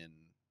in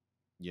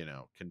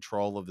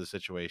control of the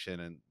situation,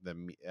 and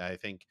then I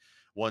think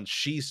once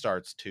she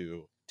starts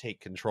to take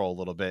control a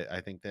little bit,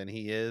 I think then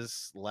he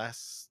is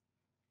less.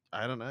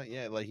 I don't know.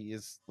 Yeah, like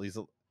he's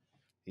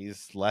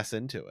less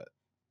into it.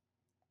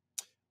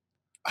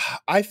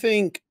 I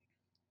think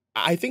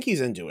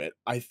he's into it.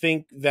 I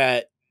think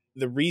that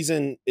the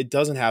reason it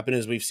doesn't happen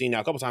is we've seen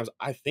now a couple times.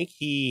 I think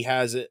he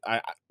has it.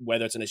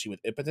 Whether it's an issue with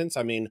impotence.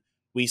 I mean,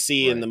 we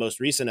see in Right. the most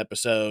recent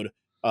episode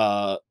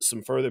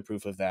some further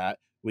proof of that.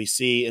 We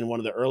see in one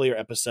of the earlier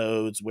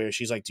episodes where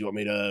she's like, "Do you want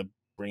me to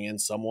bring in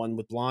someone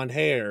with blonde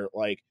hair?"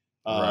 Like,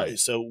 Right.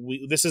 so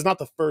this is not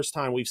the first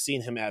time we've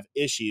seen him have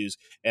issues,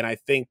 and I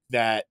think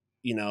that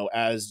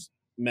as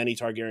many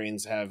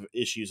Targaryens have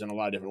issues in a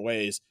lot of different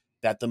ways,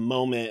 that the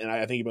moment, and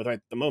I think you're both right,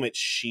 the moment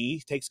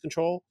she takes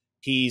control,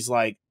 he's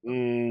like,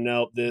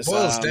 nope, this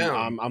Boils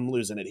down. I'm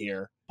losing it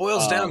here.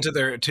 Boils down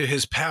to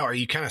his power.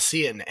 You kind of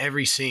see it in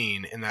every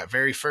scene. In that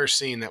very first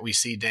scene that we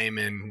see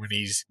Damon when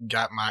he's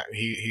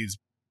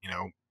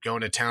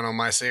going to town on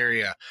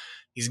Mysaria.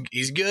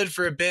 He's good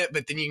for a bit,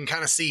 but then you can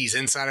kind of see he's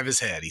inside of his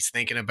head. He's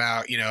thinking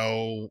about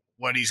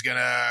what he's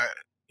gonna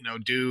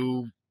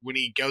do when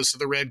he goes to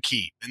the Red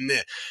Keep,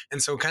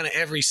 and so kind of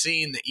every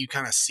scene that you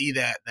kind of see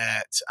that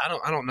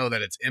I don't know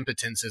that it's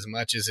impotence as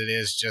much as it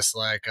is just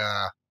like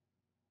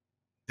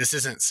this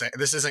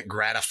isn't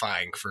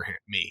gratifying for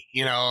me.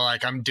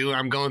 Like I'm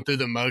going through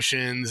the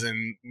motions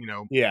and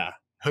yeah,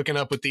 hooking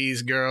up with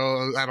these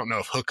girls. I don't know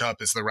if hook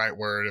up is the right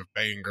word of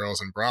banging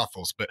girls in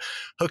brothels, but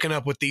hooking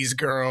up with these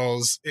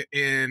girls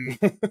in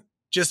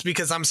just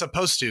because I'm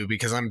supposed to,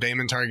 because I'm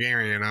Daemon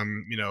Targaryen.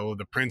 I'm,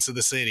 the prince of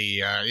the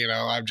city.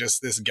 I'm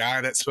just this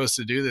guy that's supposed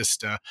to do this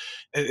stuff.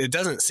 It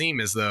doesn't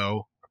seem as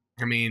though,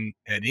 I mean,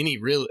 at any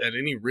real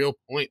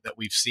point that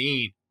we've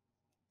seen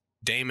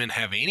Daemon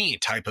have any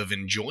type of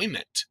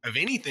enjoyment of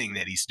anything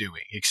that he's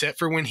doing, except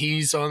for when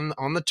he's on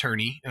the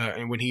tourney,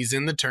 and when he's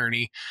in the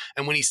tourney,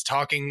 and when he's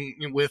talking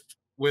with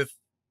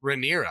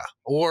Rhaenyra,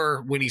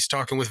 or when he's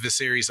talking with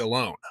Viserys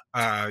alone.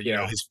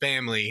 His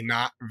family,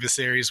 not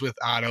Viserys with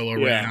Otto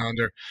around,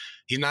 or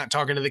he's not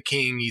talking to the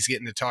king. He's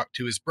getting to talk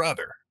to his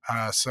brother.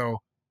 So,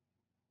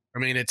 I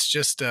mean, it's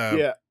just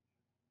I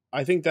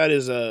think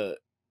that's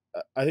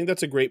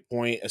a great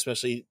point,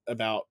 especially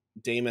about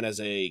Daemon as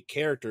a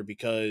character,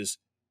 because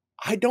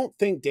I don't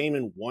think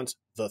Daemon wants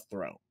the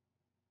throne.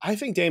 I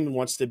think Daemon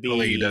wants to be. I don't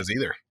think he does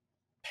either.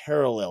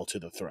 Parallel to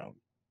the throne.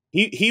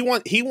 He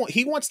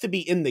wants to be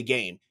in the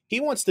game. He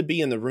wants to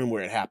be in the room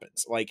where it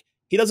happens. Like,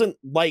 he doesn't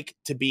like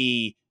to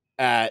be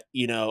at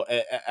in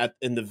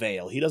the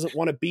Vale. He doesn't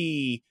want to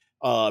be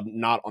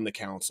not on the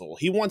council.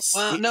 He wants.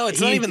 Well, no,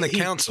 it's not even the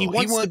council. He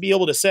wants to be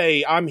able to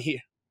say, "I'm here."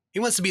 He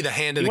wants to be the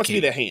hand of the king. He wants to be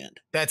the hand.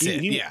 That's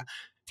it. Yeah.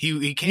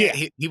 He can't.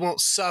 Yeah. He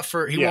won't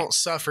suffer. He won't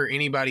suffer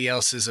anybody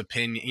else's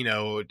opinion.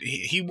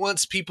 He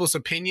wants people's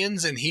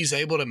opinions, and he's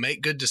able to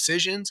make good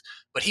decisions.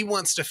 But he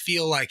wants to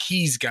feel like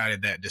he's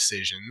guided that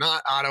decision,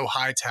 not Otto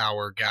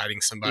Hightower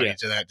guiding somebody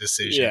to that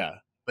decision. Yeah,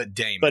 but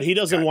Daemon. But he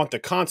doesn't want the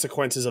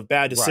consequences of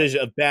bad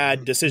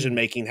decision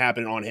making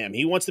happening on him.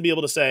 He wants to be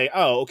able to say,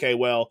 "Oh, okay,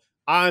 well,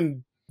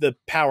 I'm the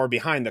power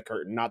behind the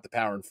curtain, not the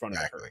power in front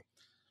of the curtain."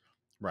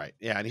 Right.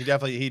 Yeah, and he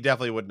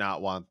definitely would not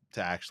want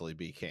to actually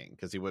be king,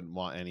 because he wouldn't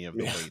want any of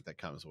the weight that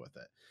comes with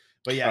it.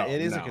 But yeah,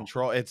 it is a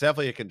control. It's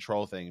definitely a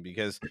control thing,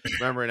 because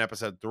remember in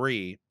episode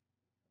 3,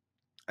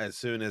 as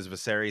soon as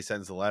Viserys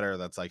sends the letter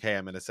that's like, "Hey,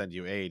 I'm going to send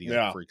you aid," he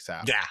freaks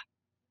out. Yeah.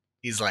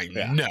 He's like,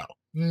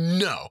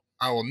 "No,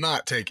 I will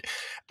not take it."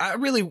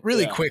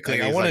 Really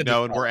quickly, I wanted to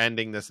know, and we're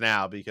ending this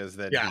now, because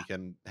then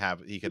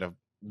he could have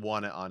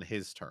won it on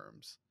his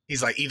terms.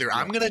 He's like, either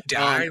I'm going to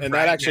die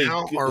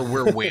now, or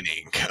we're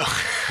winning.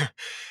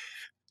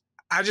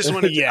 I just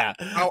wanted to,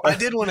 I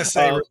did want to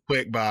say real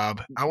quick,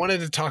 Bob, I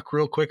wanted to talk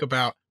real quick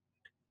about,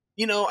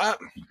 I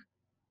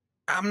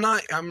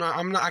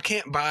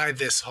can't buy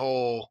this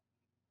whole,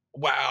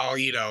 wow,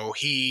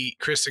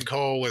 Kristen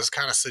Cole was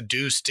kind of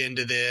seduced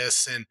into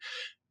this. And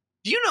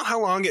do you know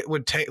how long it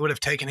would have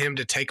taken him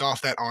to take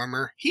off that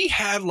armor? He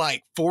had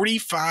like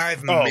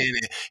 45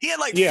 minutes. He had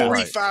like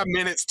 45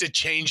 minutes to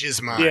change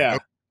his mind. Yeah.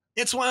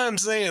 It's why I'm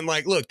saying,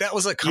 like, look, that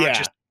was a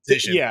conscious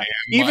decision. Yeah.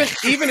 Man.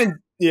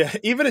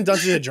 Even in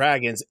Dungeons and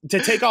Dragons, to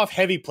take off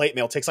heavy plate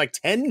mail takes like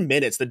 10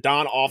 minutes to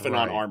don off and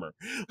on armor.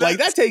 Like,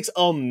 that takes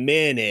a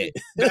minute.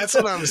 That's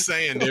what I'm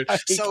saying, dude.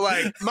 So,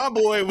 like, my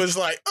boy was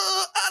like,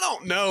 I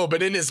don't know.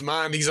 But in his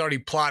mind, he's already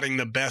plotting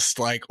the best,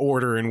 like,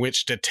 order in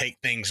which to take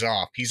things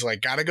off. He's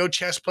like, gotta go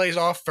chest plays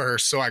off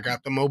first, so I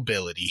got the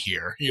mobility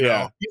here. You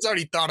know, he's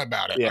already thought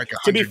about it. Yeah. Like,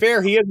 to be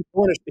fair, he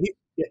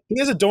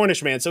is a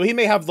Dornish man, so he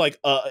may have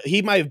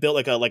he might have built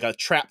like a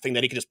trap thing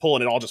that he could just pull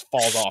and it all just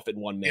falls off in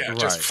 1 minute. Yeah, I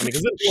mean,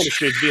 because the Dornish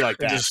dudes be like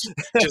that,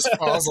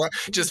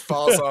 just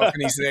falls off,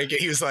 and he's naked.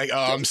 He was like,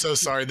 "Oh, I'm so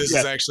sorry. This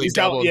is actually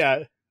double.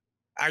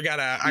 I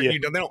gotta. they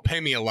don't pay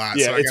me a lot.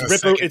 Yeah,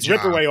 so it's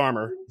Ripperway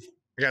armor.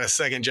 I got a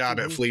second job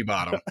at Flea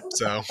Bottom,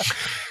 so."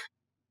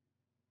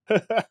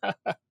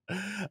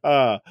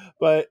 But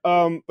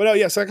no,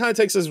 yeah. So that kind of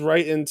takes us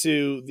right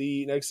into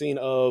the next scene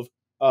of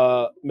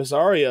Miss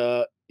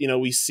Arya.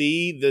 We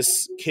see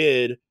this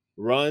kid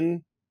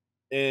run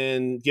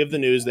and give the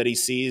news that he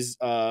sees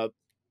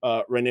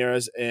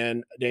Rhaenyra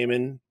and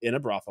Daemon in a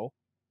brothel.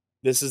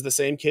 This is the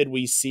same kid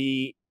we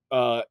see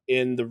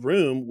in the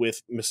room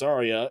with Miss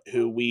Arya,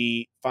 who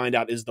we find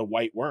out is the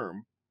White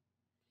Worm.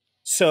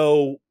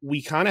 So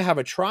we kind of have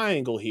a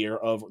triangle here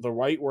of the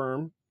White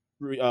Worm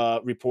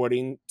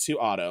reporting to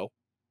Otto.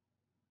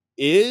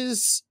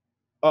 Is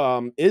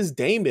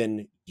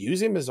Daemon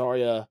using Miss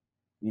Arya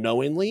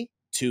knowingly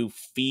to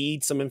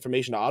feed some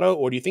information to Otto,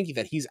 or do you think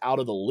that he's out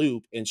of the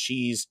loop and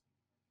she's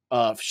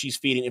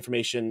feeding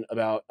information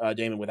about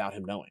Daemon without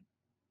him knowing?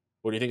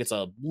 Or do you think it's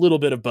a little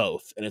bit of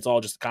both and it's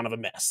all just kind of a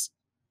mess?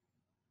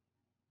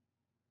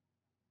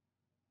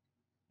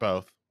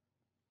 Both.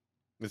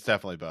 It's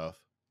definitely both.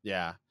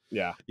 Yeah.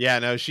 Yeah. Yeah,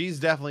 no, she's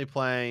definitely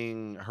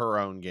playing her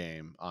own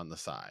game on the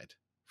side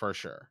for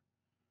sure.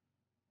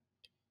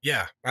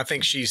 Yeah, I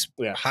think she's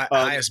Yeah.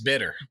 highest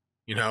bidder.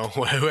 You know,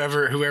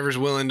 whoever's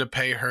willing to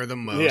pay her the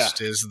Yeah. most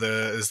is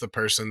the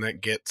person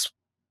that gets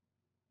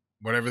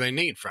whatever they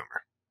need from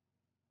her.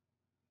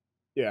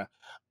 Yeah.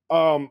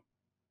 Um,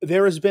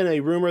 there has been a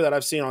rumor that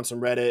I've seen on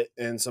some Reddit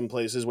and some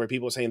places where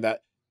people are saying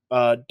that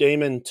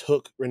Damon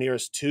took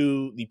Rhaenyra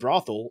to the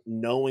brothel,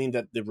 knowing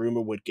that the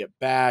rumor would get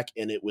back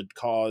and it would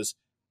cause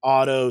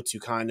Otto to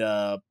kind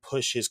of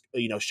push his,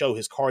 show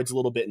his cards a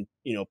little bit and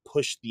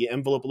push the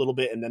envelope a little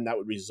bit, and then that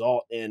would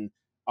result in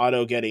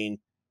Otto getting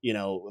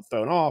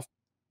thrown off.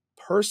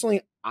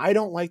 Personally, I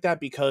don't like that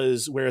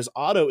because whereas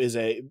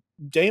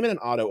Damon and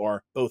Otto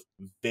are both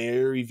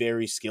very,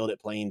 very skilled at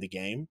playing the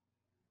game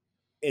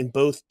in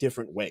both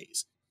different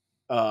ways.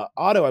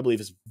 Otto, I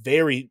believe, is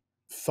very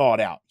thought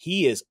out.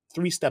 He is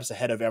 3 steps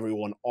ahead of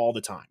everyone all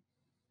the time,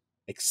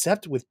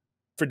 except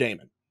for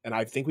Damon. And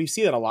I think we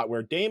see that a lot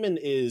where Damon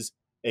is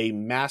a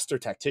master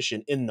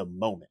tactician in the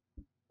moment.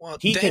 Well,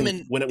 He can,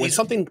 Damon, when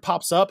something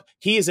pops up,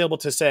 he is able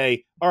to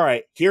say, all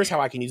right, here's how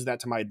I can use that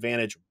to my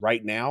advantage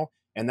right now.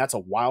 And that's a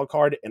wild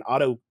card. And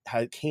Otto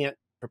can't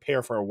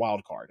prepare for a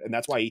wild card. And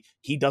that's why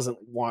he doesn't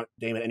want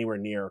Damon anywhere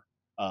near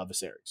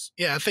Viserys.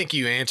 yeah, I think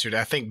you answered.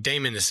 I think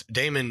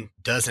Damon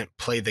doesn't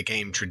play the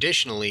game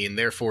traditionally, and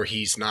therefore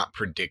he's not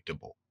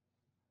predictable.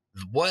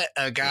 What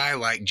a guy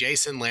like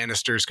Jason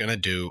Lannister is going to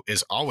do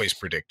is always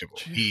predictable.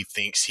 He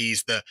thinks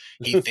he's the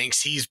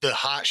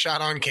hot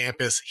shot on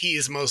campus. He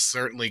is most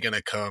certainly going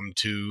to come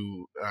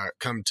to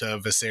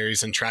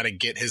Viserys and try to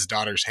get his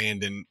daughter's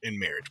hand in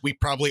marriage. We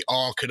probably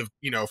all could have,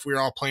 if we were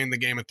all playing the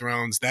Game of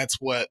Thrones, that's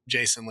what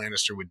Jason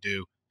Lannister would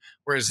do.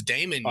 Whereas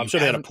Damon, I'm sure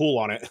they had a pool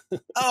on it.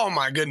 oh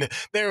my goodness,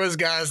 there was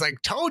guys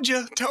like told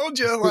you,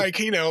 like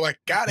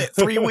got it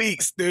 3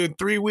 weeks, dude,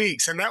 3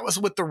 weeks, and that was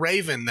with the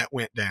Raven that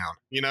went down.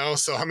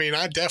 So I mean,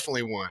 I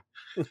definitely won.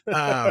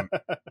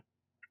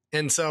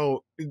 And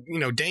so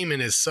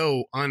Damon is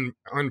so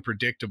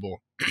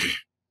unpredictable,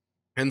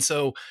 and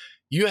so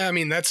I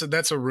mean that's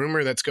a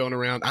rumor that's going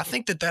around. I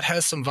think that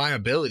has some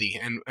viability,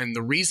 and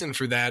the reason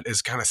for that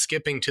is kind of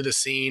skipping to the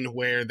scene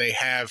where they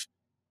have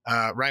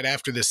right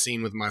after this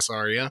scene with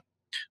Mysaria,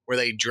 where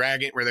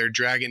they're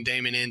dragging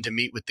Damon in to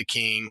meet with the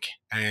king,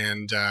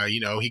 and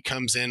he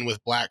comes in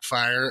with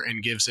Blackfire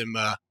and gives him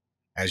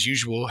as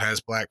usual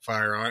has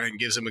Blackfire on and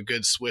gives him a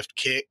good swift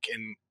kick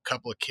and a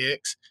couple of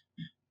kicks.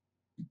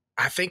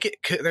 I think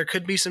there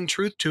could be some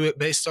truth to it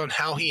based on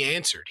how he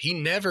answered. He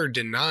never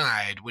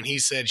denied when he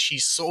said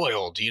she's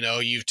soiled.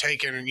 You've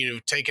taken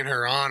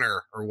her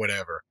honor or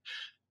whatever.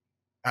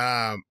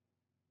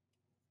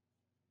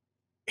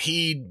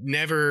 He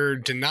never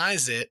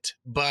denies it,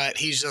 but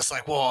he's just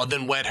like, well,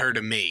 then wed her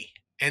to me.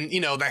 And,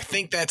 I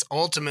think that's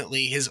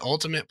ultimately his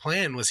ultimate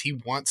plan was he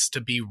wants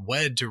to be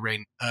wed to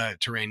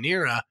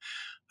Rhaenyra,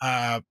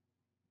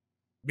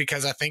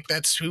 because I think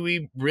that's who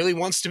he really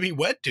wants to be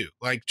wed to.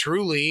 Like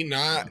truly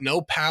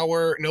no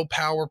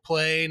power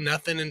play,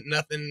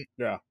 nothing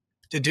Yeah.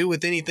 to do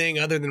with anything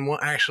other than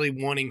actually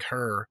wanting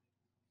her.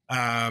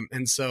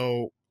 And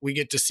so we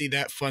get to see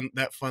that fun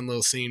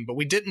little scene, but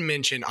we didn't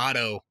mention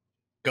Otto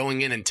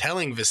going in and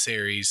telling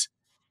Viserys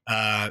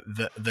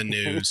the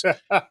news.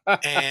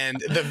 And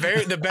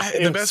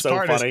the best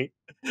part funny.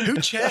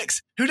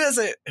 Is who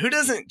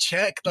doesn't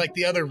check like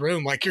the other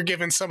room, like you're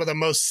given some of the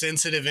most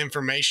sensitive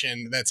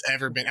information that's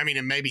ever been. I mean,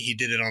 and maybe he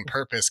did it on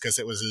purpose because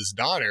it was his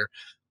daughter,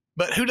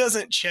 but who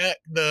doesn't check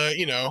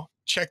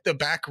the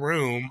back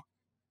room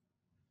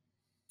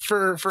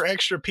for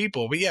extra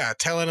people? But yeah,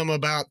 telling them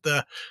about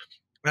the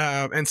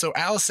and so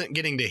Alicent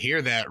getting to hear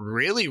that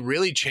really,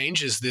 really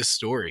changes this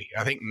story.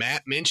 I think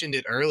Matt mentioned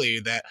it earlier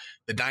that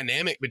the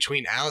dynamic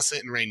between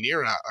Alicent and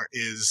Rhaenyra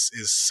is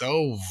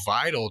so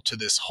vital to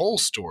this whole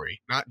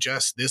story, not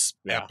just this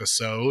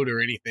episode or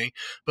anything,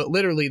 but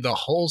literally the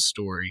whole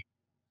story.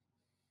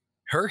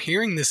 Her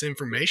hearing this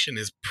information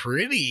is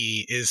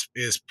pretty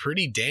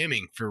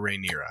damning for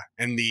Rhaenyra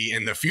and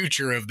the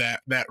future of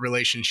that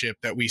relationship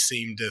that we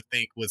seem to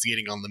think was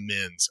getting on the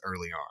mends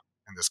early on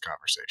in this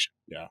conversation.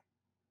 Yeah.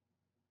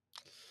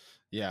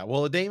 Yeah,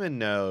 well, Damon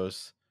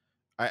knows,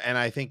 and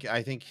I think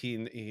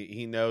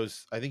he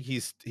knows. I think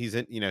he's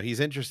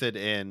interested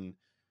in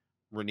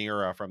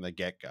Rhaenyra from the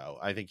get go.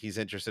 I think he's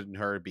interested in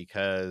her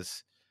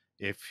because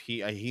if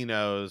he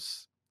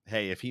knows,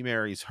 hey, if he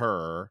marries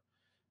her,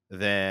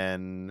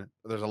 then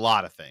there's a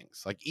lot of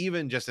things. Like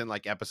even just in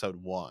like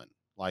episode 1,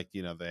 like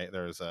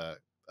there's a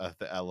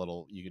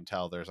little, you can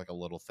tell there's like a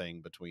little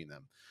thing between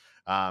them,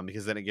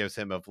 because then it gives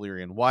him a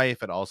Valyrian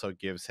wife. It also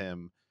gives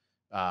him.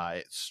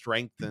 It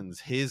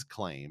strengthens his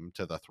claim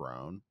to the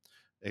throne.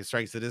 It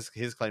strengthens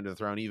his claim to the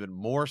throne even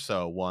more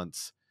so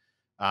once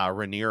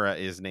Rhaenyra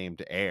is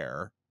named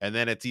heir. And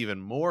then it's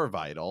even more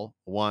vital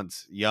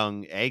once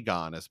young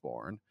Aegon is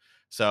born.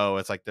 So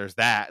it's like there's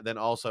that. Then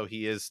also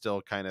he is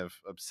still kind of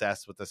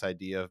obsessed with this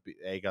idea of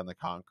Aegon the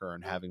Conqueror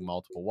and having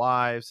multiple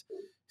wives.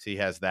 So he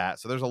has that.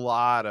 So there's a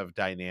lot of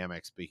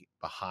dynamics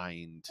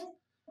behind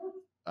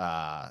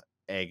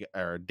Egg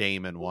or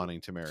Daemon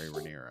wanting to marry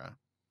Rhaenyra.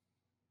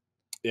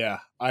 Yeah,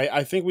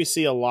 I think we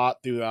see a lot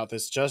throughout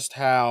this just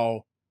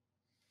how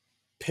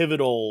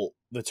pivotal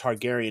the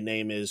Targaryen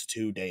name is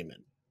to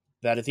Daemon.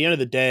 That at the end of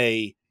the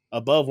day,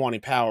 above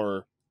wanting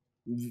power,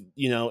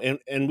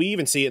 and we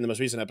even see it in the most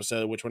recent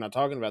episode, which we're not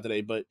talking about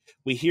today, but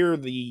we hear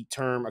the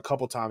term a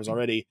couple times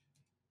already,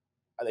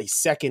 a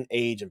second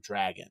age of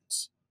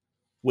dragons,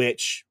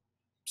 which,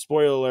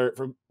 spoiler alert,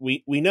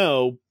 we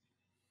know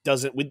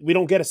doesn't we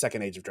don't get a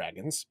second age of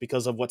dragons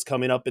because of what's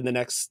coming up in the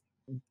next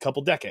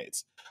couple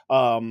decades.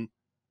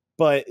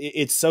 But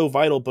it's so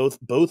vital.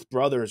 Both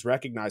brothers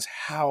recognize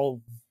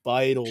how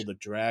vital the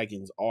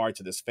dragons are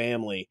to this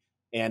family,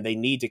 and they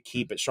need to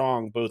keep it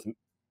strong, both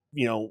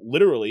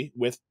literally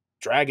with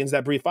dragons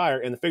that breathe fire,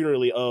 and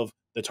figuratively of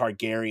the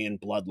Targaryen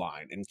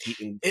bloodline.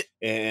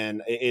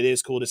 And it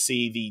is cool to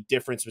see the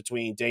difference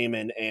between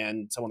Daemon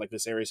and someone like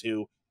Viserys,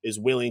 who is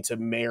willing to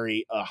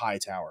marry a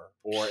Hightower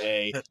or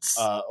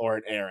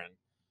an Aaron.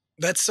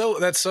 That's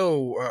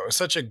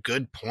such a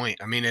good point.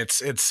 I mean,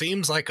 it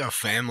seems like a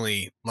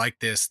family like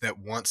this that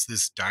wants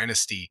this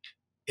dynasty.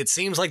 It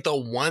seems like the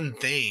one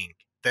thing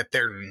that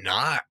they're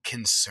not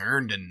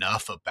concerned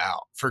enough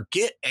about.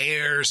 Forget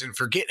heirs and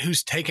forget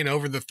who's taken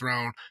over the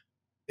throne.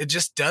 It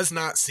just does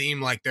not seem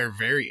like they're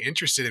very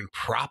interested in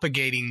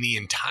propagating the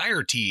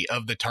entirety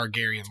of the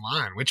Targaryen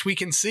line, which we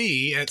can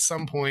see at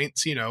some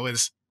points,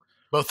 is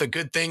both a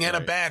good thing and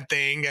a bad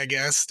thing, I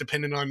guess,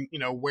 depending on,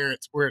 where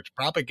it's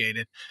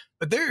propagated.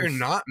 But there are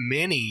not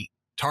many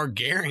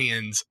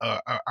Targaryens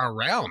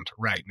around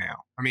right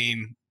now. I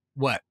mean,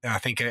 what? I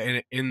think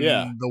in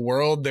the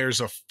world, there's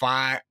a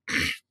 5.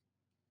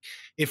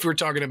 If we're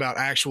talking about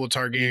actual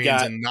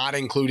Targaryens and not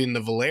including the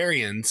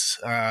Valerians,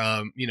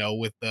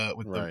 with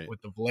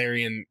the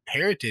Valerian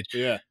heritage.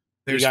 Yeah.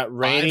 There's you got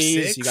Rhaenys,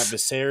 5, 6, you got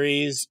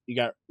Viserys, you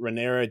got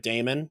Rhaenyra,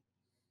 Daemon.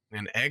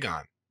 And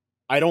Aegon.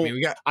 I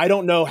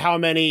don't know how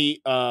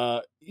many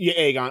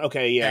Aegon.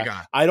 Okay, yeah.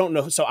 Aegon. I don't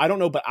know. So I don't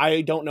know, but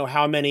I don't know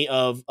how many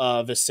of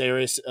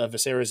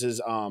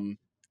Viserys's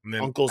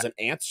uncles and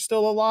aunts are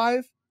still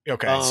alive.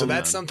 Okay, so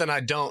that's something I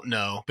don't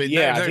know. But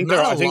yeah, I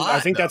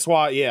think that's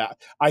why. Yeah,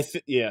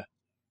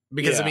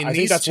 because I mean, I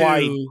think that's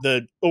why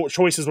the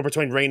choices were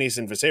between Rhaenys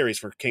and Viserys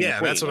for King. Yeah, and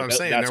Queen. That's what I'm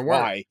saying. That's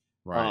why.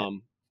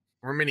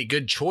 Were many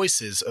good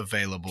choices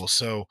available.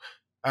 So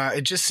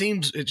it just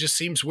seems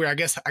weird.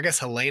 I guess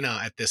Helena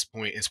at this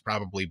point is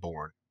probably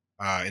born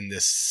in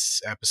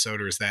this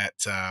episode, or is that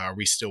are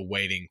we still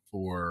waiting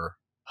for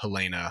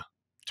Helena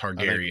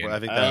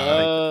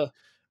Targaryen?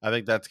 I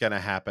think that's going to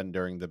happen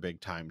during the big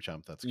time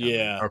jump that's coming.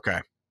 Yeah. Okay.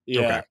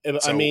 Yeah. Okay.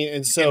 I mean,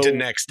 and so into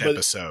next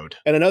episode.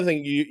 And another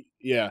thing,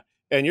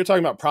 and you're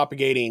talking about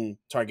propagating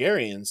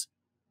Targaryens.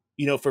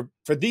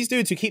 For these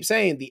dudes who keep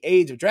saying the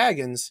age of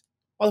dragons,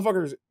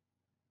 motherfuckers,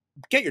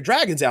 get your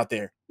dragons out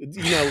there.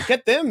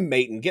 Get them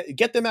mating.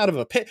 Get them out of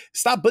a pit.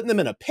 Stop putting them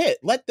in a pit.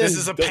 Let them. This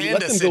is a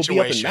panda situation.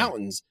 Go be up in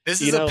mountains.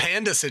 This is a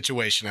panda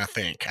situation. I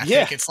think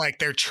it's like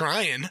they're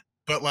trying,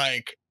 but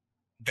like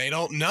they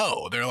don't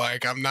know. They're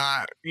like, I'm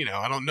not.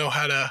 I don't know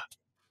how to.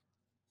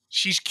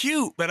 She's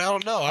cute, but I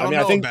don't know. I don't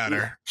know about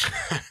her.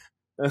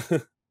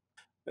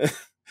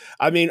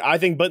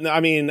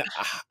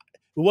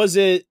 Was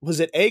it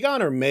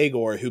Aegon or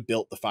Maegor who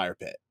built the fire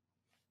pit?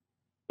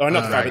 Oh,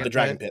 not the fire pit, the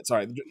dragon pit.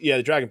 Sorry,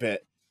 the dragon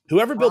pit.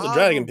 Whoever built the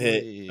dragon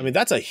pit,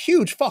 that's a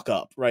huge fuck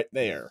up right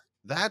there.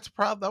 That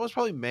was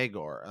probably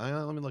Maegor.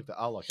 Let me look.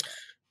 I'll look it up.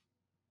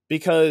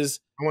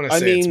 Because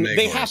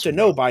they have to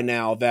know by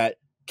now that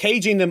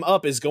caging them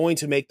up is going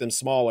to make them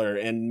smaller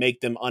and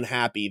make them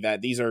unhappy.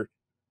 That these are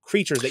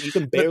creatures that you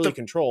can barely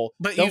control.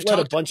 But don't let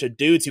a bunch of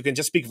dudes who can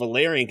just speak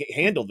Valerian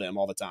handle them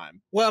all the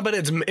time. Well, but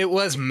it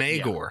was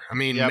Maegor. Yeah. I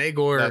mean,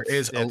 Maegor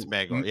it's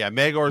Maegor. Yeah,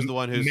 Maegor is the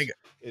one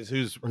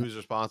who's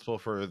responsible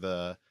for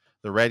the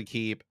Red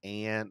Keep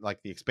and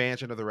like the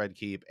expansion of the Red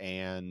Keep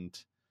and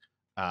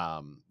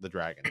the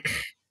dragon.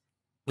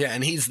 Yeah,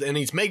 and he's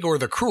Maegor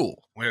the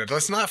Cruel.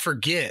 Let's not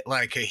forget,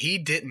 like, he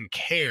didn't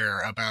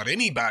care about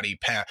anybody.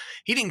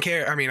 He didn't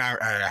care. I mean, I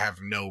have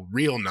no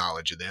real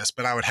knowledge of this,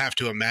 but I would have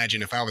to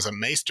imagine if I was a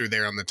maester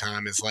there on the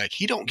time, is like,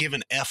 he don't give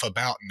an F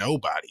about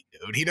nobody,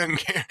 dude. He doesn't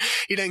care.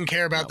 He doesn't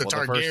care about the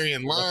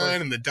Targaryen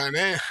line and the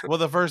dynamic. Well,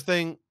 the first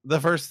thing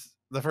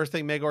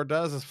Maegor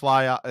does is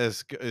fly out,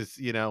 is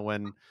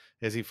when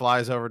he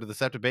flies over to the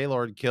Sept of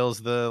Baelor and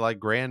kills the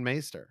Grand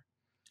Maester.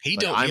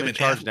 I'm in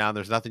charge now.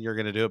 There's nothing you're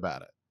going to do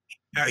about it.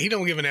 He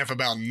don't give an F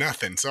about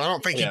nothing, so I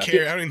don't think he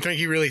cared. I don't think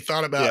he really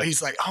thought about. Yeah.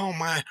 He's like, oh,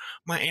 my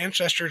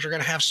ancestors are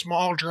gonna have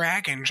small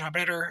dragons. I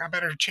better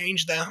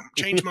change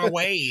my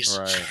ways.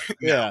 Right?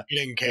 No, he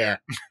didn't care.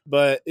 Yeah.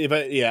 But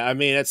I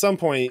mean, at some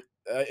point,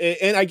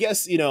 and I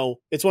guess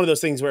it's one of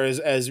those things where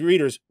as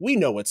readers, we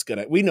know what's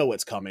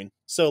coming.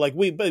 So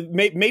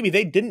maybe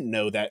they didn't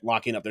know that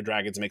locking up their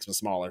dragons makes them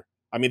smaller.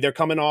 I mean, they're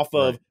coming off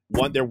of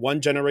one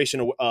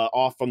generation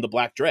off from the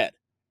Black Dread.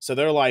 So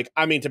they're like,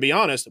 I mean, to be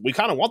honest, we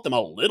kind of want them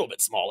a little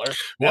bit smaller.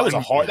 Well,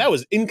 That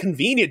was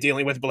inconvenient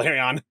dealing with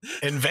Balerion.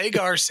 And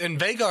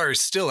Vagar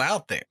is still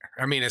out there.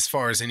 I mean, as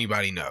far as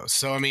anybody knows.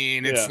 So I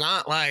mean, it's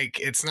not like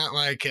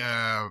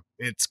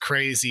it's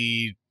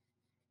crazy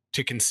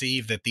to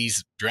conceive that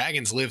these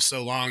dragons live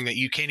so long that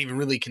you can't even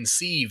really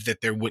conceive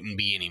that there wouldn't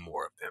be any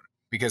more of them.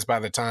 Because by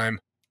the time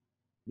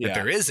that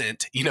there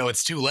isn't,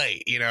 it's too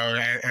late.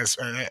 As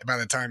by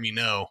the time you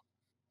know.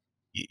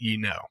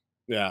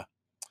 Yeah.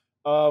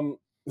 All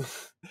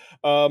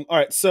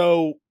right.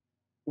 So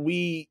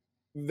we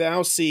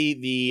now see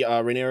the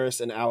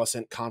Rhaenyra and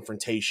Alicent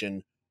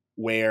confrontation,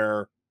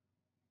 where,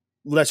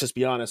 let's just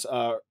be honest,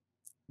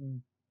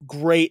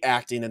 great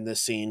acting in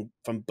this scene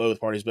from both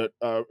parties, but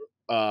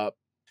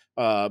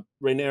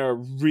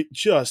Rhaenyra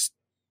just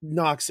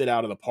knocks it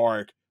out of the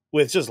park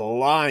with just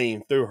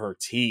lying through her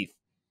teeth,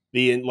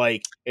 being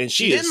like, and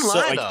she didn't is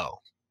lie though.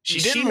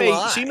 She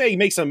may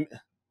make some.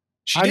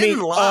 She didn't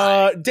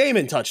lie.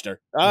 Damon touched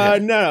her.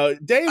 No,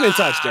 Damon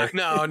touched her.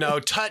 No,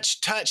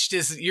 touched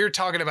is, you're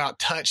talking about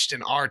touched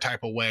in our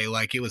type of way,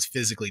 like it was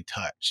physically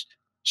touched.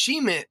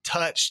 She meant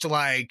touched,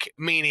 like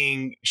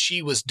meaning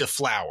she was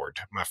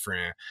deflowered, my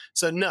friend.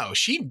 So no,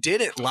 she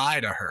didn't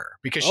lie to her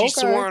because she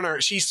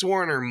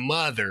swore on her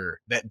mother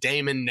that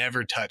Damon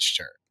never touched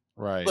her.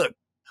 Right. Look,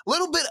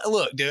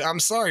 dude, I'm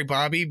sorry,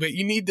 Bobby, but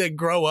you need to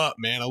grow up,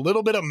 man. A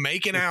little bit of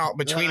making out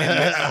between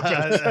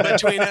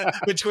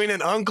between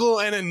an uncle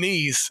and a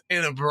niece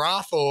in a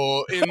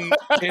brothel in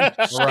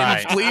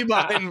Flea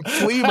Bottom.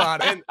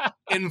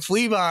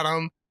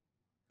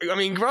 I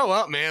mean, grow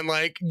up, man.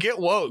 Like, get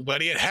woke,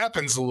 buddy. It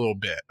happens a little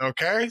bit,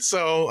 okay?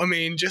 So, I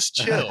mean, just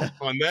chill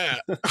on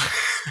that.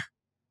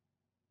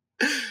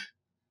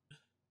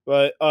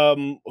 But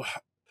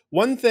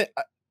one thing,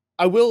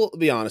 I will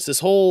be honest, this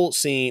whole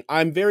scene,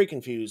 I'm very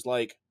confused.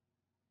 Like,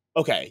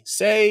 okay,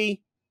 say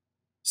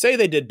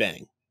they did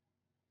bang.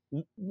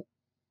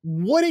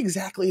 What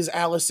exactly is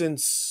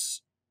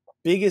Alicent's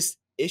biggest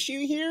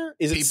issue here?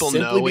 Is it people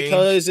simply knowing,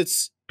 because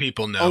it's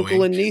people knowing,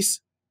 uncle and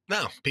niece?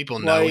 No, people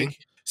knowing.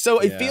 So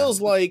it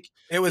feels like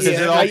it was. I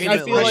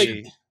feel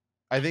like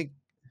I think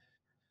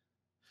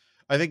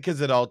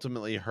because it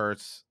ultimately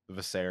hurts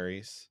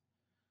Viserys.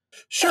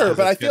 Sure,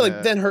 but I feel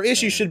like then her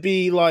issue should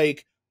be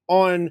like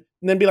and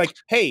then be like,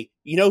 hey,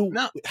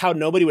 how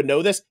nobody would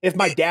know this if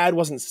my dad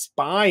wasn't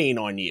spying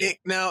on you.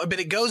 But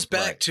it goes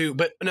back to,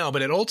 but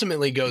it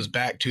ultimately goes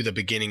back to the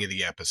beginning of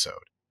the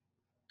episode.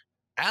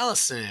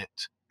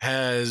 Alicent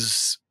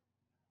has,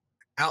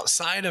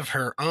 outside of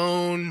her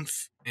own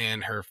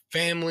and her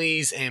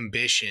family's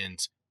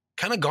ambitions,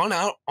 kind of gone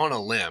out on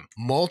a limb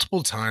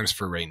multiple times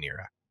for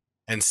Rhaenyra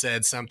and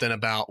said something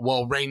about,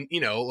 well,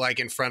 like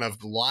in front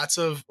of lots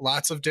of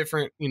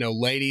different,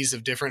 ladies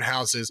of different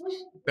houses,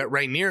 that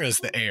Rhaenyra is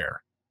the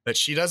heir, that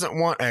she doesn't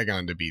want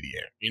Aegon to be the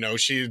heir.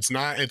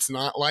 It's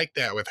not like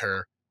that with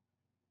her.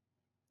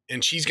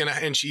 And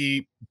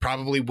she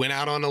probably went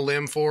out on a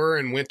limb for her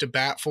and went to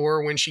bat for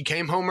her when she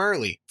came home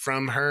early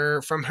from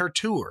her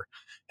tour.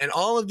 And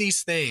all of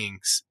these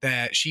things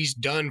that she's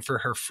done for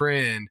her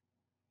friend,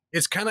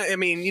 it's kind of,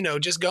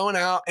 just going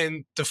out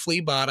and to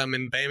Flea Bottom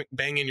and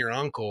banging your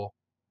uncle.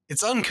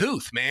 It's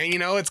uncouth, man.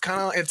 It's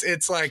kind of,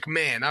 it's like,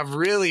 man, I've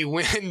really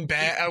went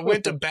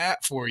to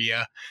bat for you.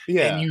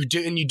 Yeah. And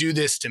you do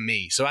this to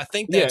me. So I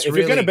think that's if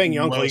really, you're going to bang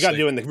your uncle, you got to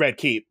do it in the Red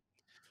Keep.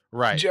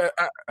 Right.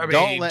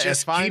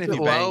 It's fine if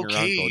you bang your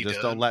uncle.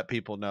 Just don't let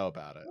people know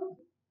about it.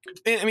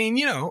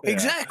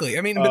 Exactly.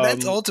 But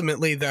that's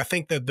ultimately, I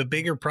think that the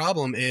bigger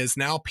problem is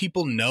now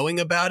people knowing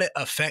about it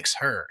affects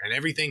her and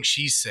everything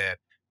she said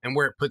and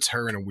where it puts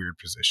her in a weird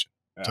position.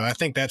 Yeah. So I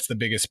think that's the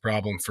biggest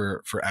problem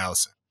for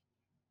Alicent.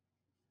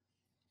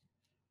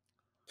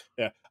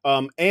 Yeah.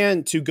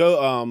 And to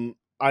go,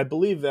 I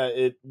believe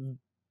that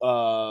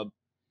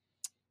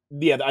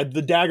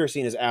the dagger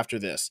scene is after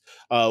this,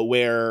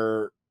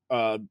 where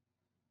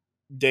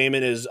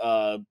Damon is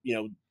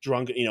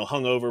drunk,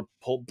 hungover,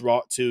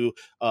 brought to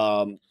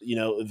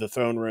the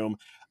throne room.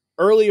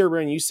 Earlier,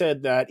 when you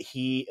said that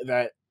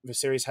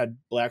Viserys had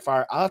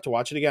Blackfire, I'll have to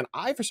watch it again.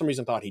 I for some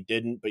reason thought he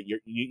didn't, but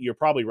you're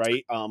probably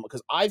right.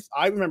 Because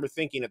I remember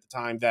thinking at the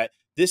time that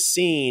this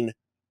scene,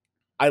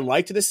 I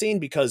liked the scene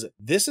because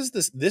this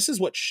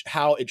is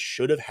how it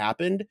should have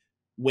happened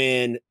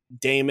when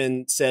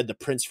Damon said the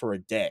prince for a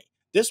day.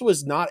 This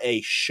was not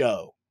a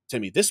show to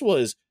me. This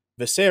was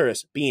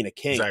Viserys being a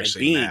king and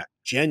being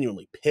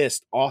genuinely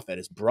pissed off at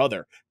his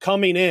brother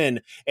coming in,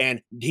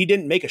 and he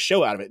didn't make a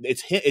show out of it.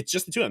 It's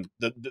just the two of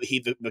them.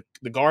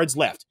 The guards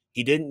left.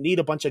 He didn't need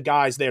a bunch of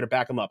guys there to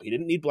back him up. He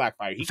didn't need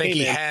Blackfire. I think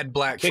he had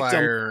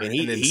Blackfire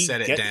and then set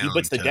it down. He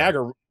puts the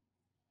dagger.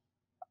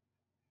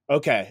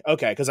 Okay,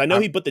 because I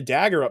know he put the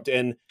dagger up.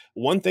 And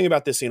one thing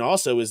about this scene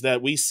also is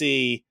that we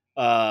see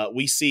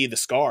the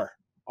scar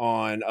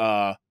on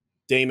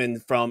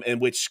Daemon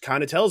and which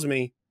kind of tells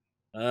me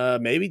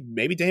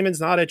maybe Daemon's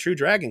not a true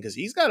dragon because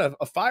he's got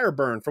a fire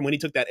burn from when he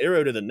took that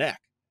arrow to the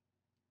neck.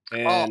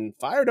 And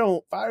fire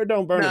don't burn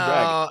a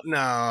dragon.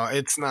 No,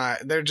 it's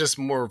not. They're just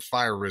more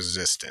fire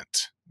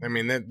resistant.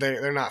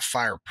 They're not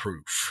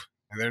fireproof.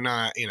 They're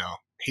not,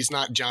 he's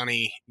not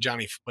Johnny,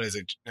 what is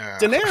it?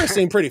 Daenerys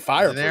seemed pretty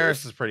fireproof.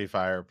 Daenerys is pretty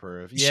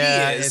fireproof. She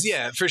Yeah, is,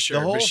 it's for sure.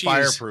 the whole but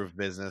fireproof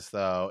business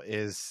though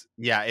it's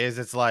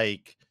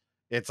like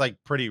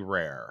pretty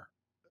rare.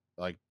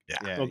 Like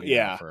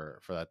Okay, for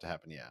that to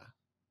happen. Yeah.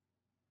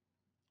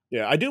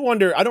 Yeah, I do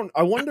wonder.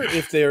 I wonder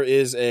if there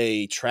is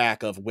a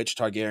track of which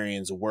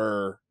Targaryens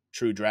were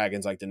true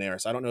dragons like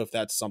Daenerys. I don't know if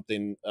that's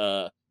something,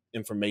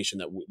 information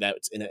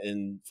that's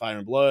in Fire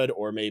and Blood,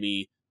 or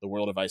maybe the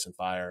World of Ice and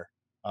Fire.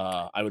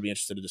 I would be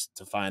interested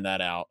to find that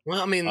out.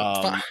 Well, I mean,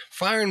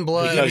 Fire and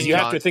Blood. Because you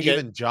have to think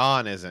even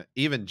John isn't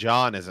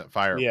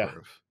fireproof. Yeah.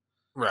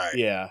 Right.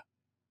 Yeah.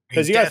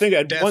 Because you got to think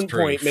at one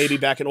point, maybe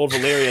back in Old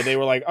Valyria, they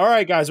were like, "All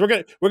right, guys, we're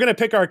gonna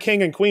pick our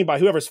king and queen by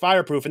whoever's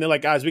fireproof," and they're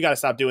like, "Guys, we got to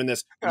stop doing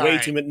this.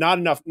 Too many,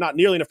 not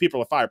nearly enough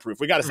people are fireproof.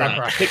 We got to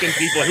stop picking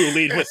people who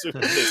lead with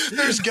this.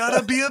 There's got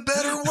to be a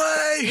better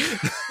way."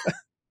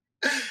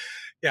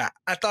 Yeah,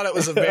 I thought it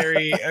was a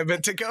very,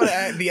 but to go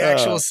to the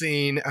actual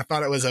scene, I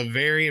thought it was a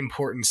very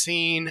important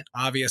scene.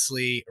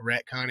 Obviously,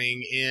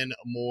 retconning in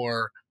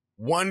more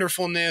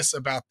wonderfulness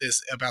about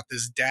this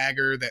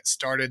dagger that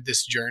started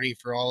this journey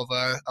for all of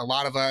us. A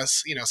lot of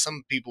us,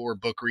 some people were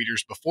book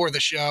readers before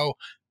the show.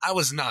 I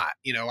was not.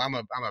 I'm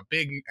a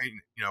big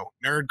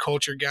nerd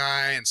culture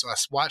guy, and so I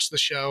watched the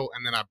show,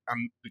 and then I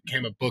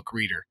became a book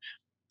reader.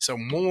 So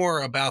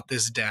more about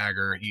this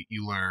dagger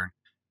you learn,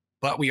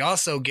 but we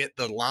also get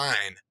the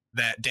line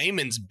that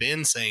Daemon's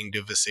been saying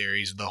to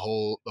Viserys the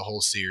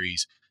whole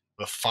series,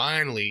 but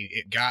finally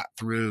it got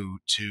through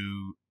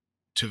to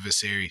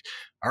Viserys.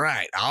 All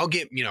right, I'll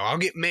get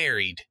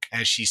married,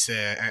 as she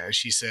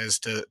says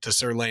to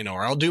Sir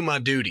Laenor. I'll do my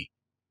duty,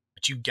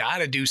 but you got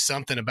to do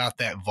something about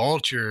that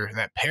vulture,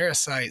 that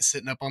parasite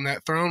sitting up on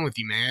that throne with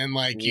you, man.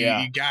 Like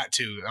you got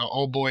to.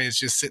 Old boy is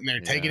just sitting there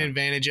taking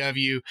advantage of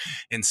you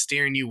and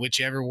steering you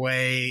whichever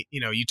way.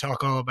 You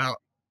talk all about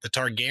the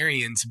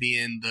Targaryens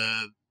being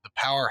the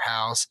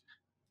powerhouse,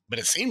 but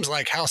it seems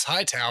like House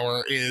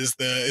Hightower is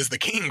the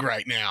king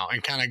right now,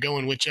 and kind of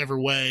going whichever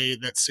way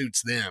that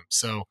suits them.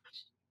 So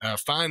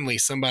finally,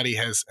 somebody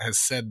has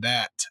said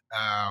that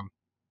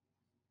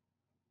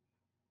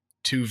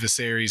to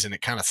Viserys, and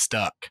it kind of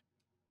stuck.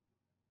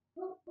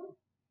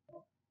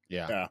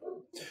 Yeah.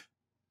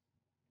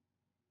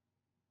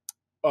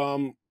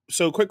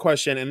 So quick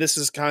question, and this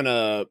is kind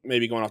of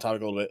maybe going off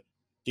topic a little bit.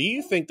 Do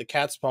you think the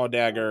cat's paw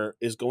dagger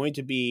is going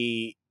to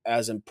be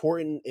as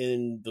important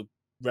in the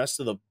rest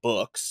of the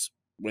books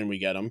when we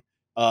get them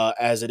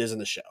as it is in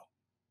the show?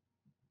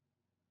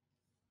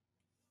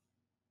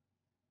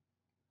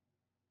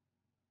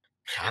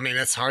 I mean,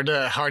 it's hard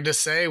to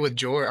say with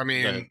George. I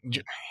mean,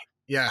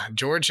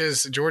 George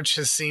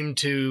has seemed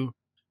to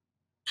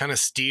kind of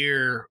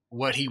steer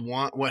what he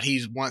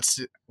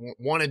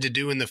wanted to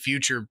do in the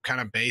future,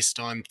 kind of based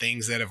on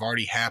things that have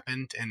already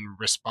happened and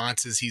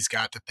responses he's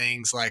got to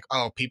things like,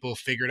 oh, people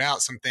figured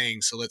out some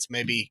things, so let's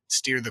maybe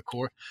steer the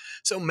course.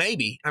 So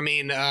maybe, I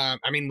mean,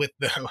 with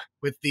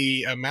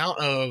the amount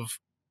of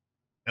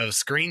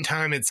screen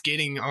time it's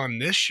getting on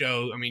this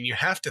show, I mean, you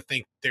have to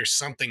think there's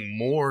something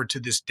more to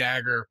this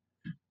dagger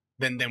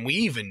than we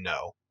even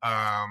know.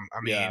 I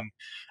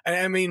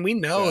mean, we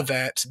know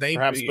that they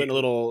perhaps put a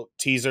little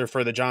teaser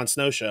for the Jon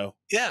Snow show.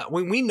 Yeah,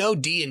 we know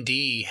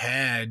D&D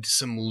had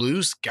some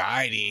loose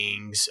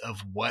guidings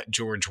of what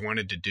George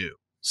wanted to do.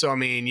 So, I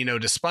mean,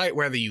 despite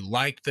whether you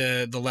like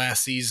the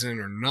last season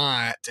or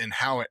not and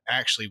how it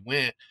actually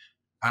went,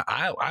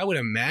 I would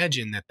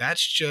imagine that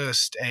that's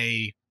just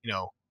a,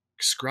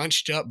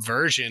 scrunched up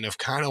version of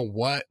kind of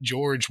what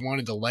George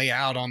wanted to lay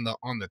out on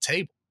the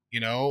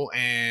table,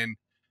 and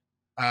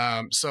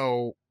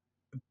so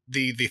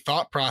the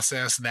thought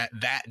process that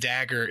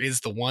dagger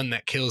is the one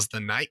that kills the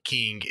Night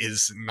King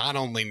is not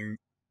only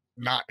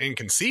not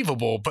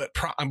inconceivable, but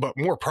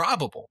more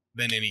probable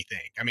than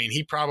anything. I mean,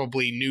 he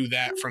probably knew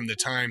that from the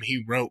time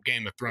he wrote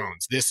Game of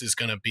Thrones. This is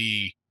going to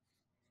be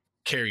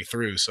carry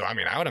through. So, I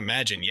mean, I would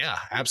imagine, yeah,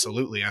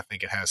 absolutely. I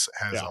think it has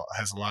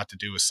a lot to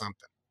do with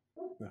something.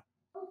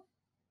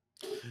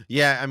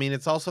 Yeah, I mean,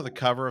 it's also the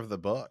cover of the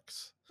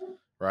books.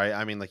 Right.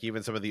 I mean, like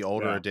even some of the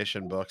older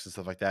edition books and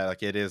stuff like that,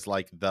 like it is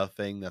like the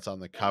thing that's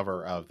on the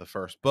cover of the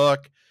first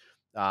book.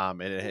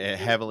 It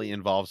heavily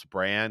involves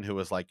Bran, who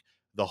was like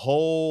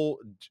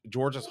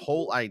George's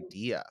whole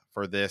idea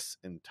for this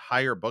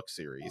entire book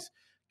series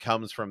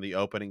comes from the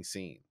opening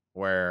scene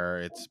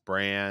where it's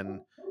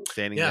Bran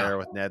standing there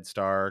with Ned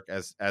Stark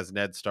as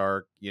Ned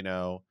Stark,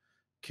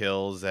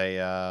 kills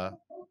a,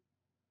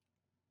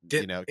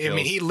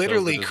 he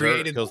literally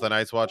kills the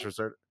Night's Watch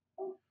Resort.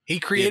 He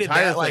created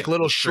that like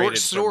little short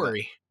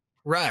story.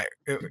 Right.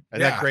 And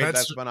that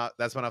spun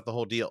off the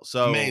whole deal.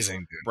 So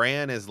amazing.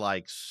 Bran is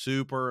like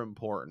super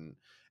important,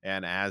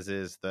 and as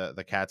is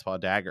the cat's paw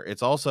dagger.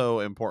 It's also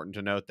important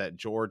to note that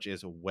George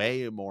is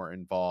way more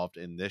involved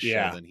in this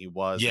show than he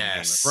was in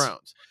Game of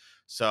Thrones.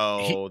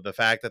 So the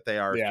fact that they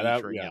are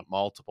featuring it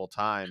multiple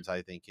times,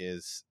 I think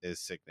is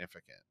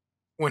significant.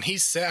 When he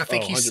said, I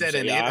think he said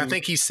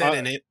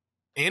in it,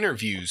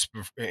 interviews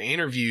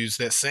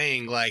that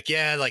saying like,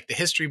 yeah, like the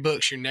history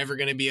books, you're never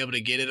going to be able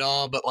to get it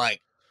all, but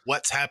like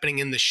what's happening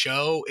in the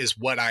show is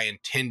what I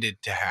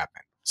intended to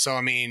happen. So,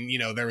 I mean,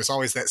 there was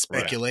always that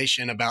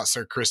speculation about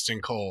Sir Kristen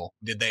Cole.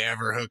 Did they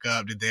ever hook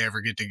up? Did they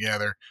ever get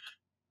together?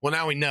 Well,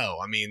 now we know.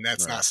 I mean,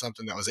 that's not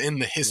something that was in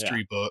the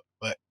history book,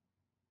 but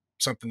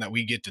something that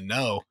we get to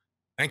know.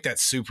 I think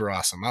that's super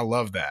awesome. I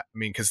love that. I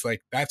mean, because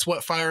like that's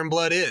what Fire and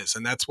Blood is,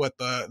 and that's what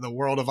the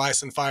world of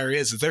Ice and Fire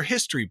is they're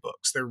history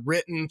books. They're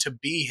written to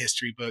be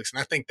history books,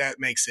 and I think that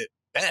makes it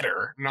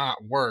better,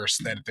 not worse,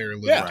 that they're a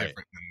little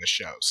different than the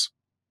shows.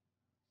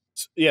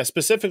 Yeah,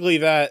 specifically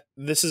that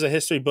this is a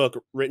history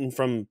book written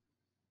from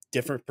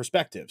different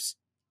perspectives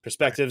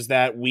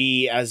that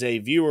we as a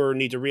viewer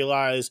need to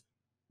realize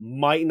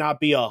might not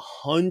be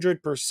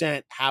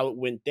 100% how it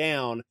went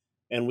down.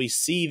 And we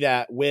see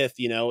that with,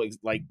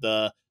 like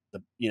the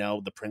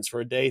Prince for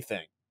a Day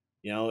thing,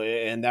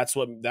 and that's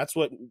what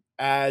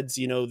adds,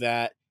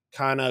 that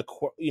kind of,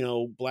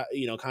 black,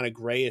 kind of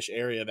grayish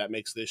area that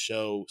makes this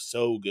show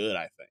so good,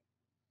 I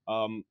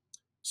think.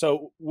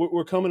 So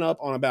we're coming up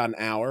on about an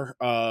hour.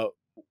 One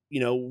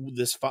of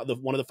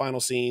the final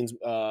scenes,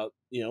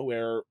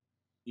 where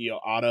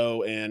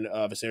Otto and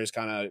Viserys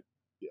kind of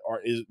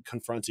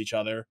confronts each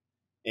other,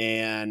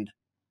 and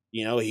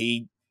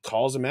he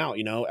calls him out.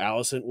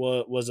 Allison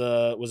was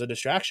a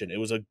distraction. It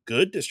was a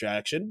good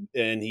distraction,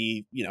 and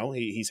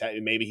he's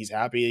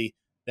happy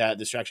that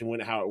distraction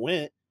went how it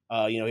went.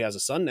 He has a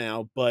son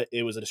now, but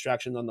it was a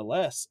distraction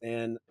nonetheless,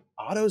 and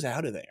Otto's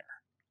out of there.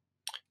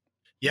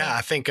 Yeah,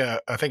 I think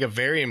a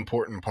very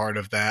important part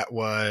of that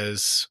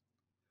was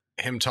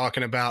him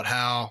talking about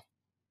how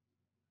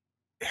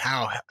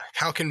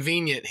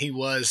convenient he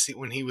was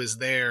when he was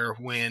there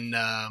when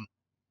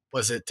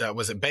was it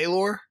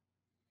Baelor?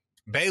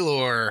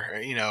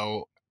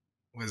 Baelor,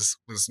 was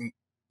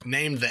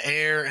named the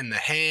heir and the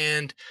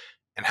hand,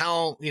 and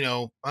how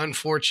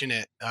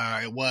unfortunate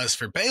it was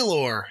for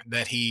Baelor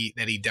that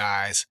he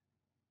dies,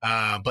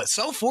 but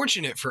so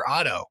fortunate for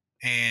Otto,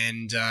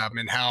 and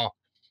how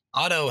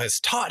Otto has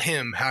taught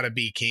him how to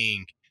be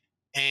king,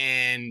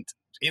 and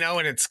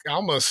and it's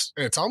almost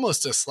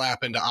a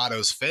slap into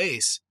Otto's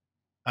face.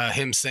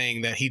 Him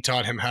saying that he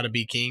taught him how to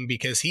be king,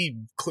 because he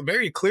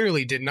very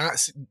clearly did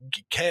not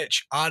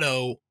catch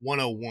Otto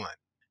 101.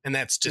 And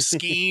that's to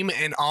scheme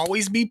and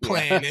always be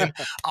planning,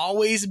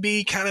 always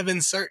be kind of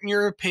inserting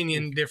your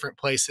opinion in different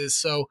places.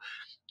 So,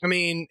 I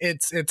mean,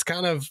 it's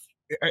kind of,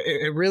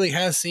 it really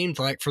has seemed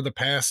like for the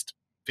past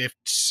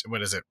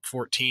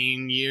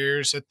 14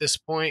 years at this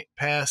point,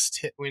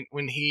 past when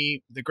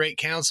the Great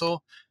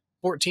Council,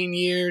 14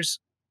 years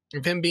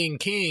of him being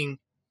king.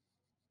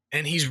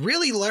 And he's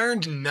really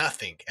learned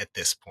nothing at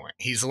this point.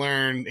 He's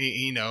learned,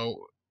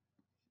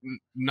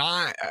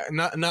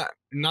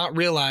 not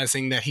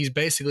realizing that he's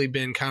basically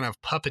been kind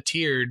of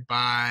puppeteered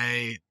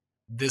by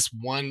this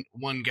one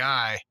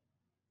guy,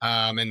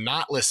 and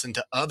not listened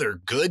to other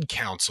good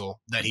counsel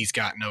that he's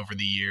gotten over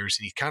the years.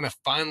 And he's kind of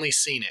finally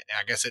seen it.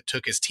 I guess it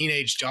took his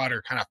teenage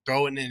daughter kind of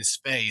throwing it in his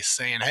face,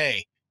 saying,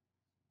 "Hey,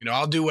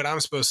 I'll do what I'm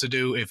supposed to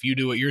do if you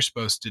do what you're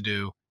supposed to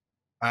do."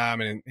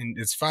 And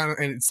it's fine.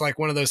 And it's like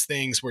one of those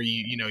things where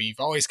you've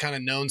always kind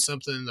of known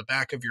something in the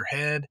back of your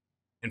head.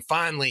 And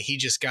finally, he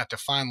just got to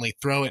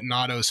throw it in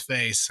Otto's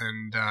face.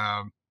 And,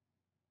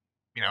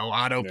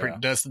 Otto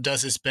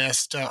does his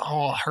best,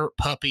 hurt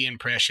puppy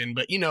impression,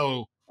 but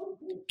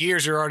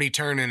gears are already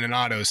turning in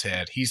Otto's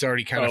head. He's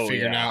already kind of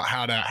figuring out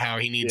how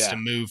he needs to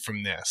move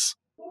from this.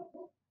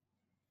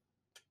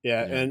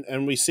 Yeah.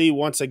 And we see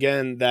once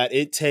again that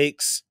it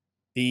takes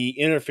the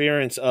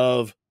interference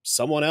of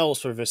someone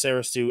else for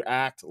Viserys to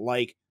act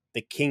like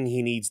the king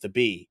he needs to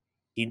be.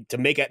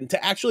 To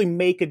actually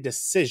make a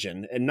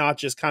decision and not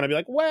just kind of be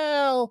like,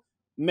 well,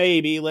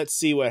 maybe let's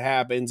see what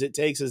happens. It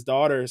takes his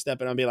daughter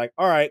stepping on and be like,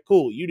 all right,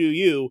 cool, you do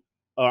you,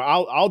 or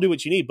I'll do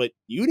what you need, but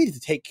you need to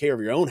take care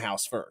of your own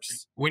house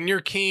first. When you're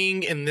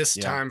king in this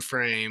time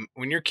frame,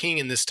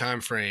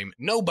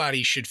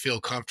 nobody should feel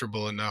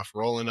comfortable enough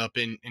rolling up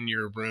in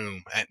your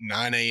room at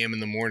 9 a.m. in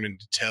the morning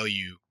to tell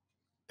you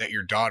that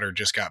your daughter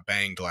just got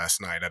banged last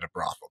night at a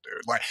brothel,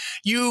 dude. Like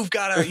you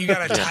gotta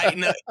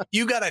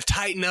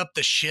tighten up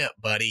the ship,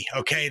 buddy.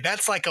 Okay.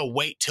 That's like a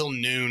wait till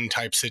noon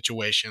type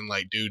situation.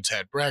 Like dudes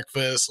had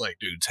breakfast, like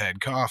dudes had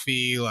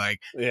coffee,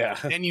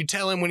 and you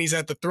tell him when he's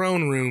at the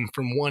throne room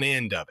from one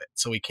end of it,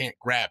 so he can't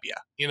grab you,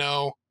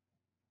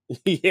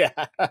 Yeah.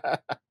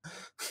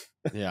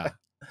 Yeah.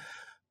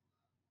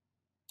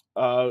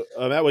 Matt,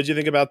 what did you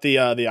think about the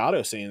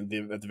Otto scene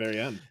at the very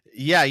end?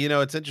 Yeah,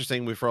 it's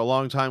interesting. For a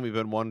long time we've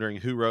been wondering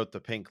who wrote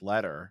the pink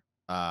letter,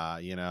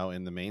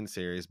 in the main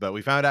series, but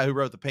we found out who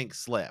wrote the pink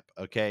slip.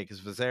 Okay, because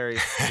Viserys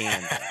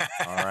canned it.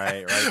 All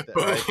right, right there.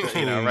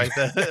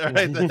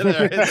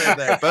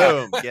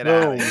 Boom, get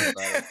out of here,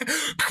 buddy.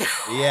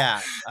 Yeah,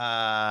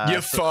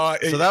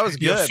 so that was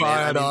good. You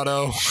fired,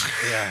 Otto.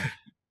 Yeah.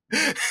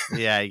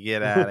 Yeah,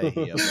 get out of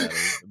here, buddy.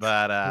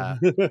 But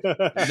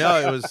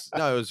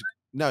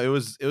it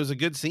was a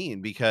good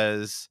scene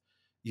because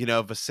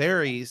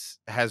Viserys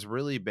has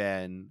really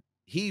been,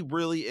 he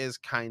really is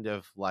kind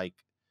of like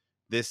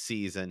this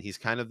season. He's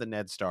kind of the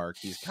Ned Stark.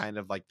 He's kind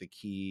of like the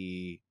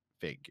key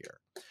figure,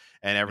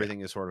 and Yeah.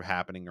 everything is sort of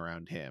happening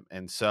around him.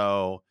 And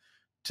so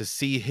to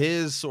see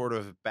his sort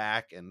of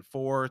back and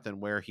forth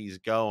and where he's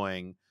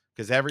going,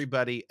 because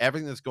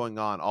everything that's going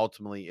on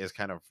ultimately is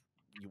kind of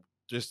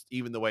just,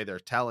 even the way they're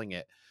telling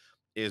it,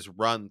 is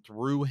run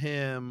through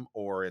him,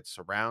 or it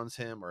surrounds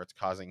him, or it's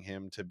causing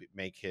him to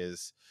make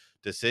his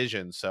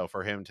decisions. So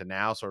for him to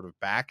now sort of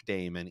back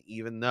Damon,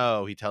 even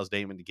though he tells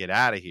Damon to get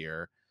out of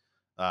here,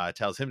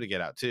 tells him to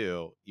get out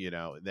too,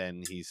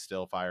 then he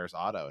still fires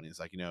Otto, and he's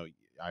like,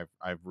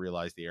 I've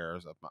realized the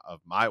errors of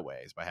my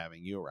ways by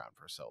having you around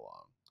for so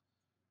long.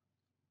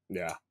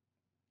 Yeah.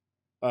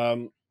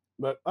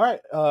 But all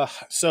right.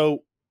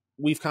 So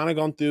we've kind of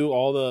gone through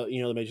all the,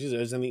 the majors.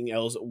 Is there anything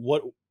else?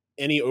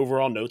 Any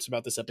overall notes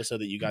about this episode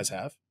that you guys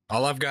have?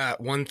 All I've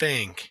got, one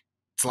thing.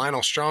 It's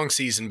Lionel Strong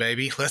season,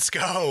 baby. Let's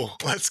go.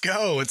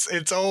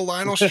 It's old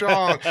Lionel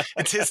Strong.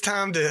 It's his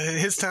time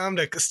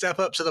to step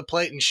up to the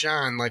plate and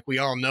shine like we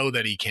all know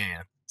that he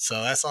can.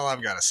 So that's all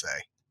I've got to say.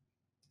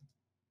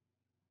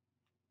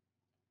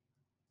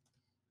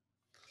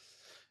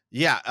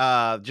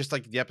 Yeah, just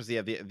like the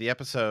episode, the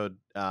episode,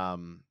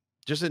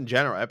 just in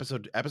general,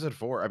 episode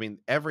 4. I mean,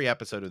 every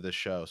episode of this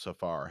show so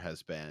far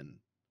has been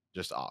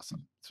just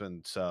awesome. It's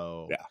been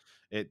so,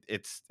 Yeah.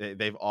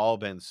 they've all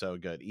been so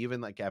good. Even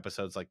like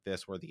episodes like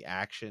this where the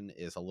action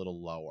is a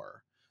little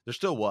lower, there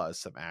still was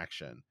some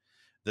action.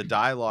 The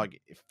dialogue,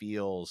 it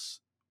feels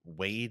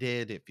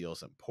weighted, it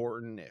feels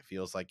important, it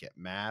feels like it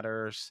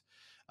matters.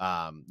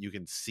 You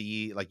can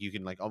see, like, you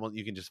can almost,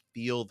 you can just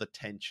feel the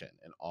tension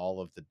and all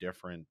of the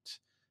different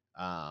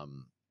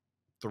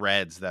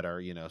threads that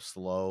are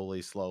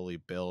slowly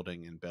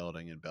building and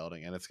building and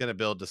building, and it's going to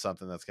build to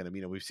something that's going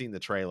to, we've seen the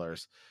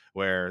trailers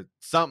where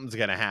something's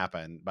going to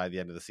happen by the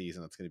end of the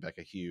season that's going to be like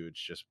a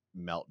huge just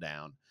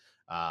meltdown,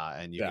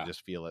 and you can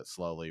just feel it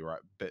slowly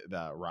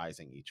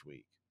rising each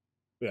week.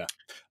 Yeah.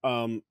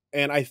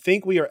 And I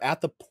think we are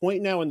at the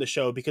point now in the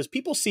show, because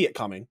people see it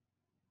coming.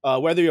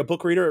 Whether you're a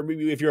book reader, or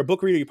if you're a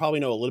book reader, you probably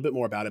know a little bit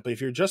more about it. But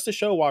if you're just a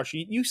show watcher,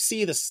 you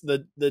see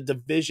the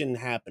division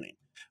happening.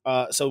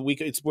 So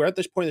we're at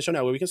this point in the show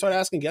now where we can start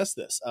asking guests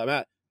this.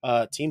 Matt,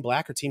 Team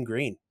Black or Team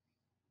Green?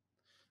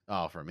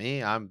 Oh, for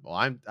me, I'm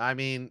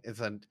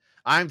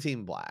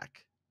Team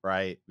Black,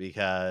 right?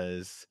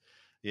 Because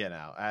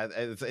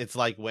it's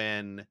like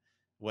when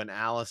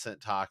Allison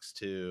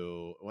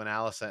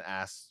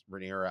asks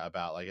Rhaenyra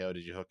about, like, oh,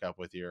 did you hook up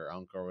with your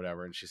uncle or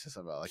whatever, and she says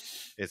something about, like,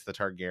 it's the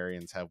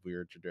Targaryens have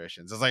weird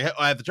traditions. It's like,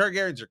 the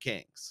Targaryens are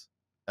kings,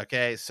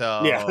 okay,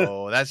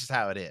 so that's just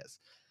how it is.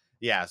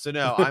 Yeah, so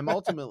no, I'm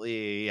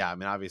ultimately,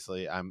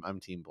 obviously I'm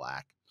Team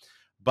Black.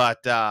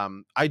 But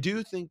I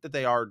do think that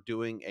they are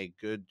doing a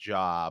good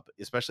job,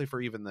 especially for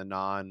even the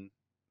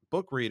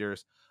non-book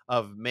readers,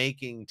 of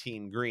making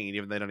Team Green,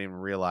 even though they don't even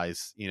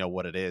realize,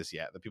 what it is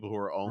yet. The people who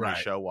are only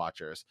show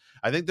watchers,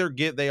 I think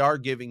they are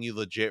giving you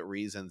legit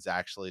reasons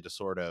actually to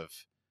sort of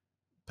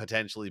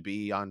potentially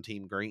be on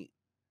Team Green.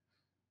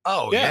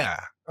 Oh yeah,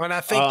 and I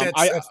think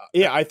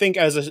I think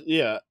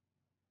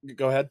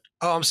go ahead.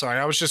 Oh, I'm sorry.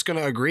 I was just going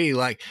to agree.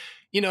 Like,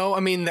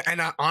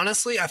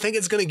 honestly, I think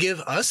it's going to give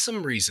us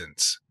some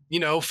reasons,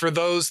 for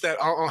those that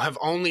have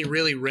only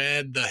really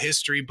read the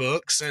history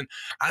books. And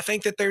I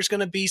think that there's going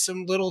to be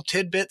some little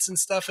tidbits and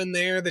stuff in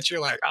there that you're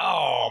like,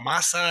 oh, my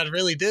side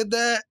really did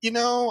that.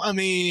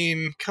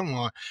 Come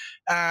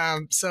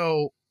on.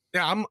 So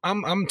yeah,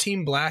 I'm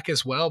Team Black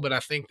as well, but I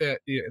think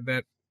that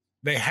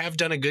they have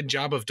done a good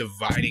job of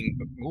dividing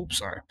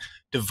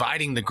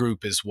the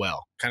group as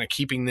well, kind of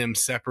keeping them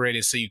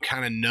separated, so you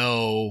kind of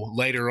know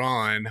later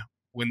on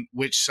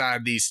which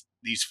side these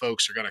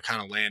folks are going to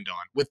kind of land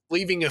on, with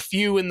leaving a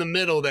few in the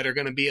middle that are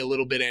going to be a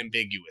little bit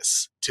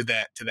ambiguous to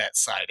that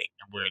siding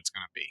and where it's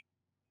going to be.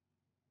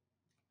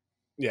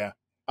 Yeah.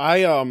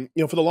 I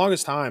for the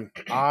longest time,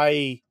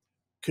 I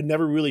could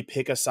never really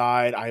pick a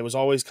side. I was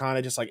always kind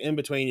of just like in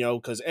between,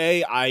 because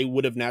I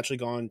would have naturally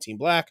gone Team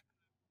Black,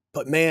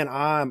 but man,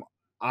 I'm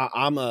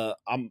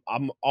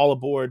all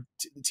aboard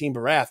Team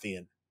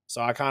Baratheon.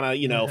 So I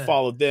kind of,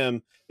 followed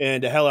them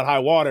into Hell at High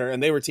Water,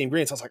 and they were Team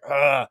Green. So I was like,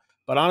 ugh.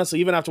 But honestly,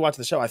 even after watching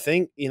the show, I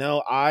think,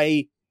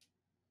 I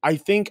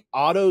think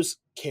Otto's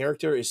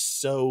character is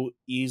so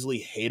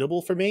easily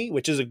hateable for me,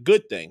 which is a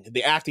good thing.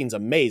 The acting's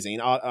amazing.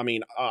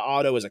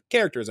 Otto as a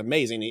character is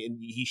amazing.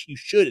 You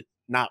should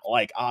not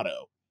like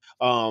Otto.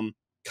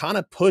 Kind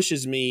of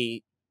pushes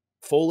me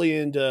fully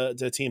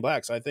into Team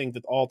Black. So I think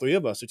that all three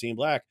of us are Team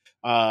Black.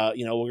 We're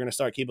going to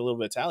start keeping a little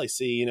bit of tally,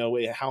 see,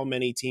 how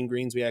many Team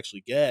Greens we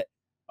actually get.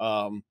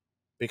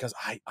 Because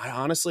I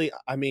honestly,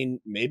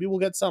 maybe we'll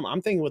get some.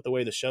 I'm thinking with the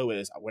way the show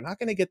is, we're not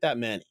going to get that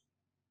many.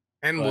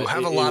 And but we'll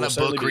have a lot of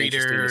book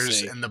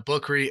readers, and the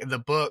book,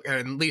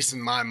 at least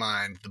in my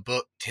mind, the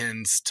book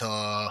tends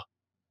to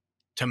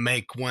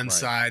make one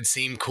side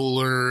seem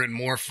cooler and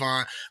more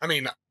fun. I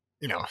mean,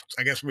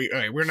 I guess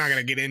we're not going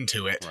to get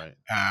into it, right?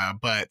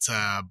 But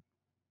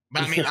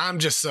But I mean, I'm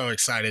just so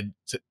excited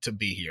to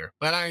be here.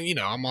 But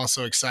I'm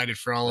also excited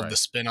for all of the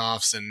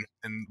spinoffs and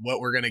what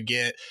we're gonna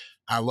get.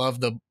 I love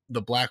the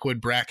Blackwood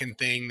Bracken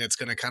thing that's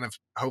gonna kind of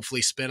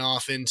hopefully spin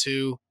off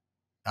into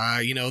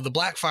the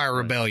Blackfire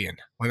Rebellion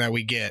that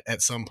we get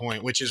at some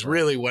point, which is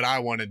really what I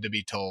wanted to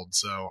be told.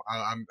 So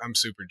I'm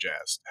super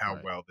jazzed how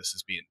well this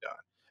is being done.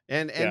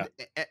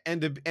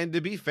 And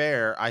to be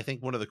fair, I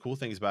think one of the cool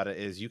things about it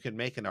is you can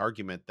make an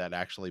argument that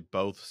actually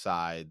both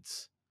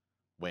sides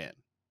win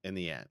in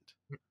the end.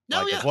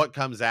 If what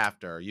comes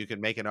after, you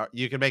can make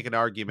an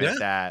argument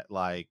that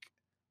like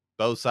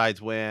both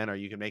sides win, or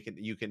you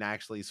can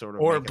actually sort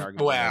of make an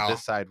argument that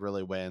this side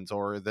really wins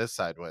or this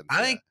side wins.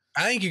 I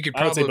think you could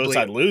I would probably say both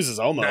sides loses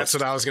almost. That's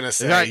what I was gonna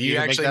say. Yeah, you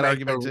actually make that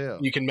argument too.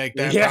 You can make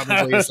that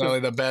probably probably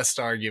the best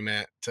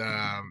argument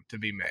to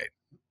be made.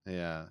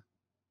 Yeah.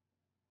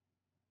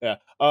 Yeah.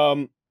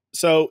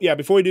 So yeah,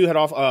 before we do head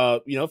off,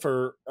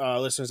 for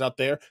listeners out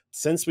there,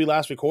 since we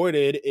last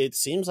recorded, it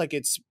seems like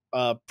it's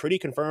pretty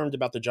confirmed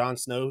about the Jon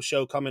Snow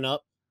show coming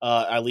up,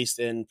 at least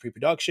in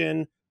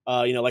pre-production.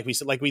 Like we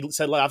said, like we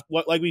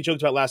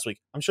joked about last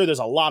week. I'm sure there's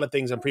a lot of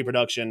things in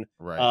pre-production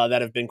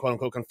that have been quote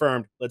unquote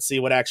confirmed. Let's see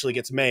what actually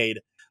gets made.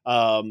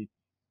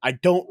 I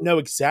don't know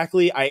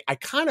exactly. I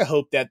kind of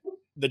hope that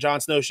the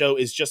Jon Snow show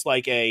is just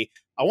like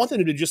I want them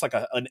to do just like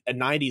a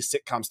 90s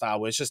sitcom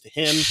style where it's just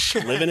him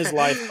living his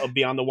life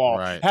beyond the wall.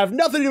 Have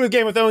nothing to do with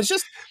Game of Thrones.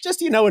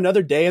 Just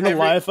another day in the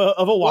life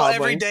of a wildling. Well,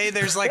 every day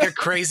there's like a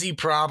crazy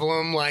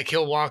problem. Like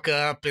he'll walk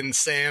up and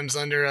Sam's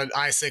under an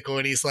icicle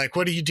and he's like,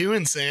 "What are you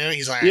doing, Sam?"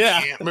 He's like,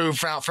 "I can't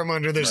move out from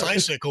under this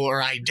icicle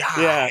or I die."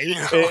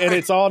 Yeah, and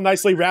it's all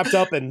nicely wrapped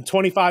up in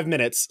 25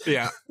 minutes.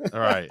 Yeah. All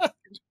right.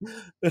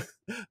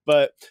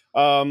 But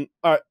all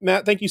right,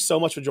 Matt, thank you so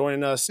much for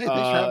joining us. Hey, thanks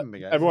for having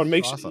me, guys. Everyone,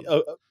 make sure,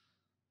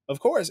 of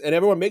course, and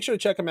everyone, make sure to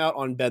check him out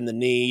on Bend the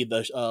Knee.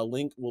 The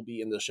link will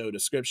be in the show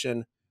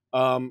description.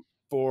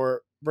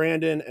 For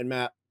Brandon and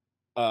Matt,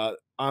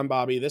 I'm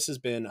Bobby. This has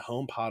been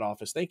Home Pod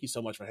Office. Thank you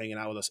so much for hanging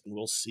out with us, and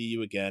we'll see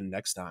you again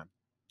next time.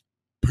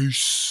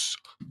 Peace.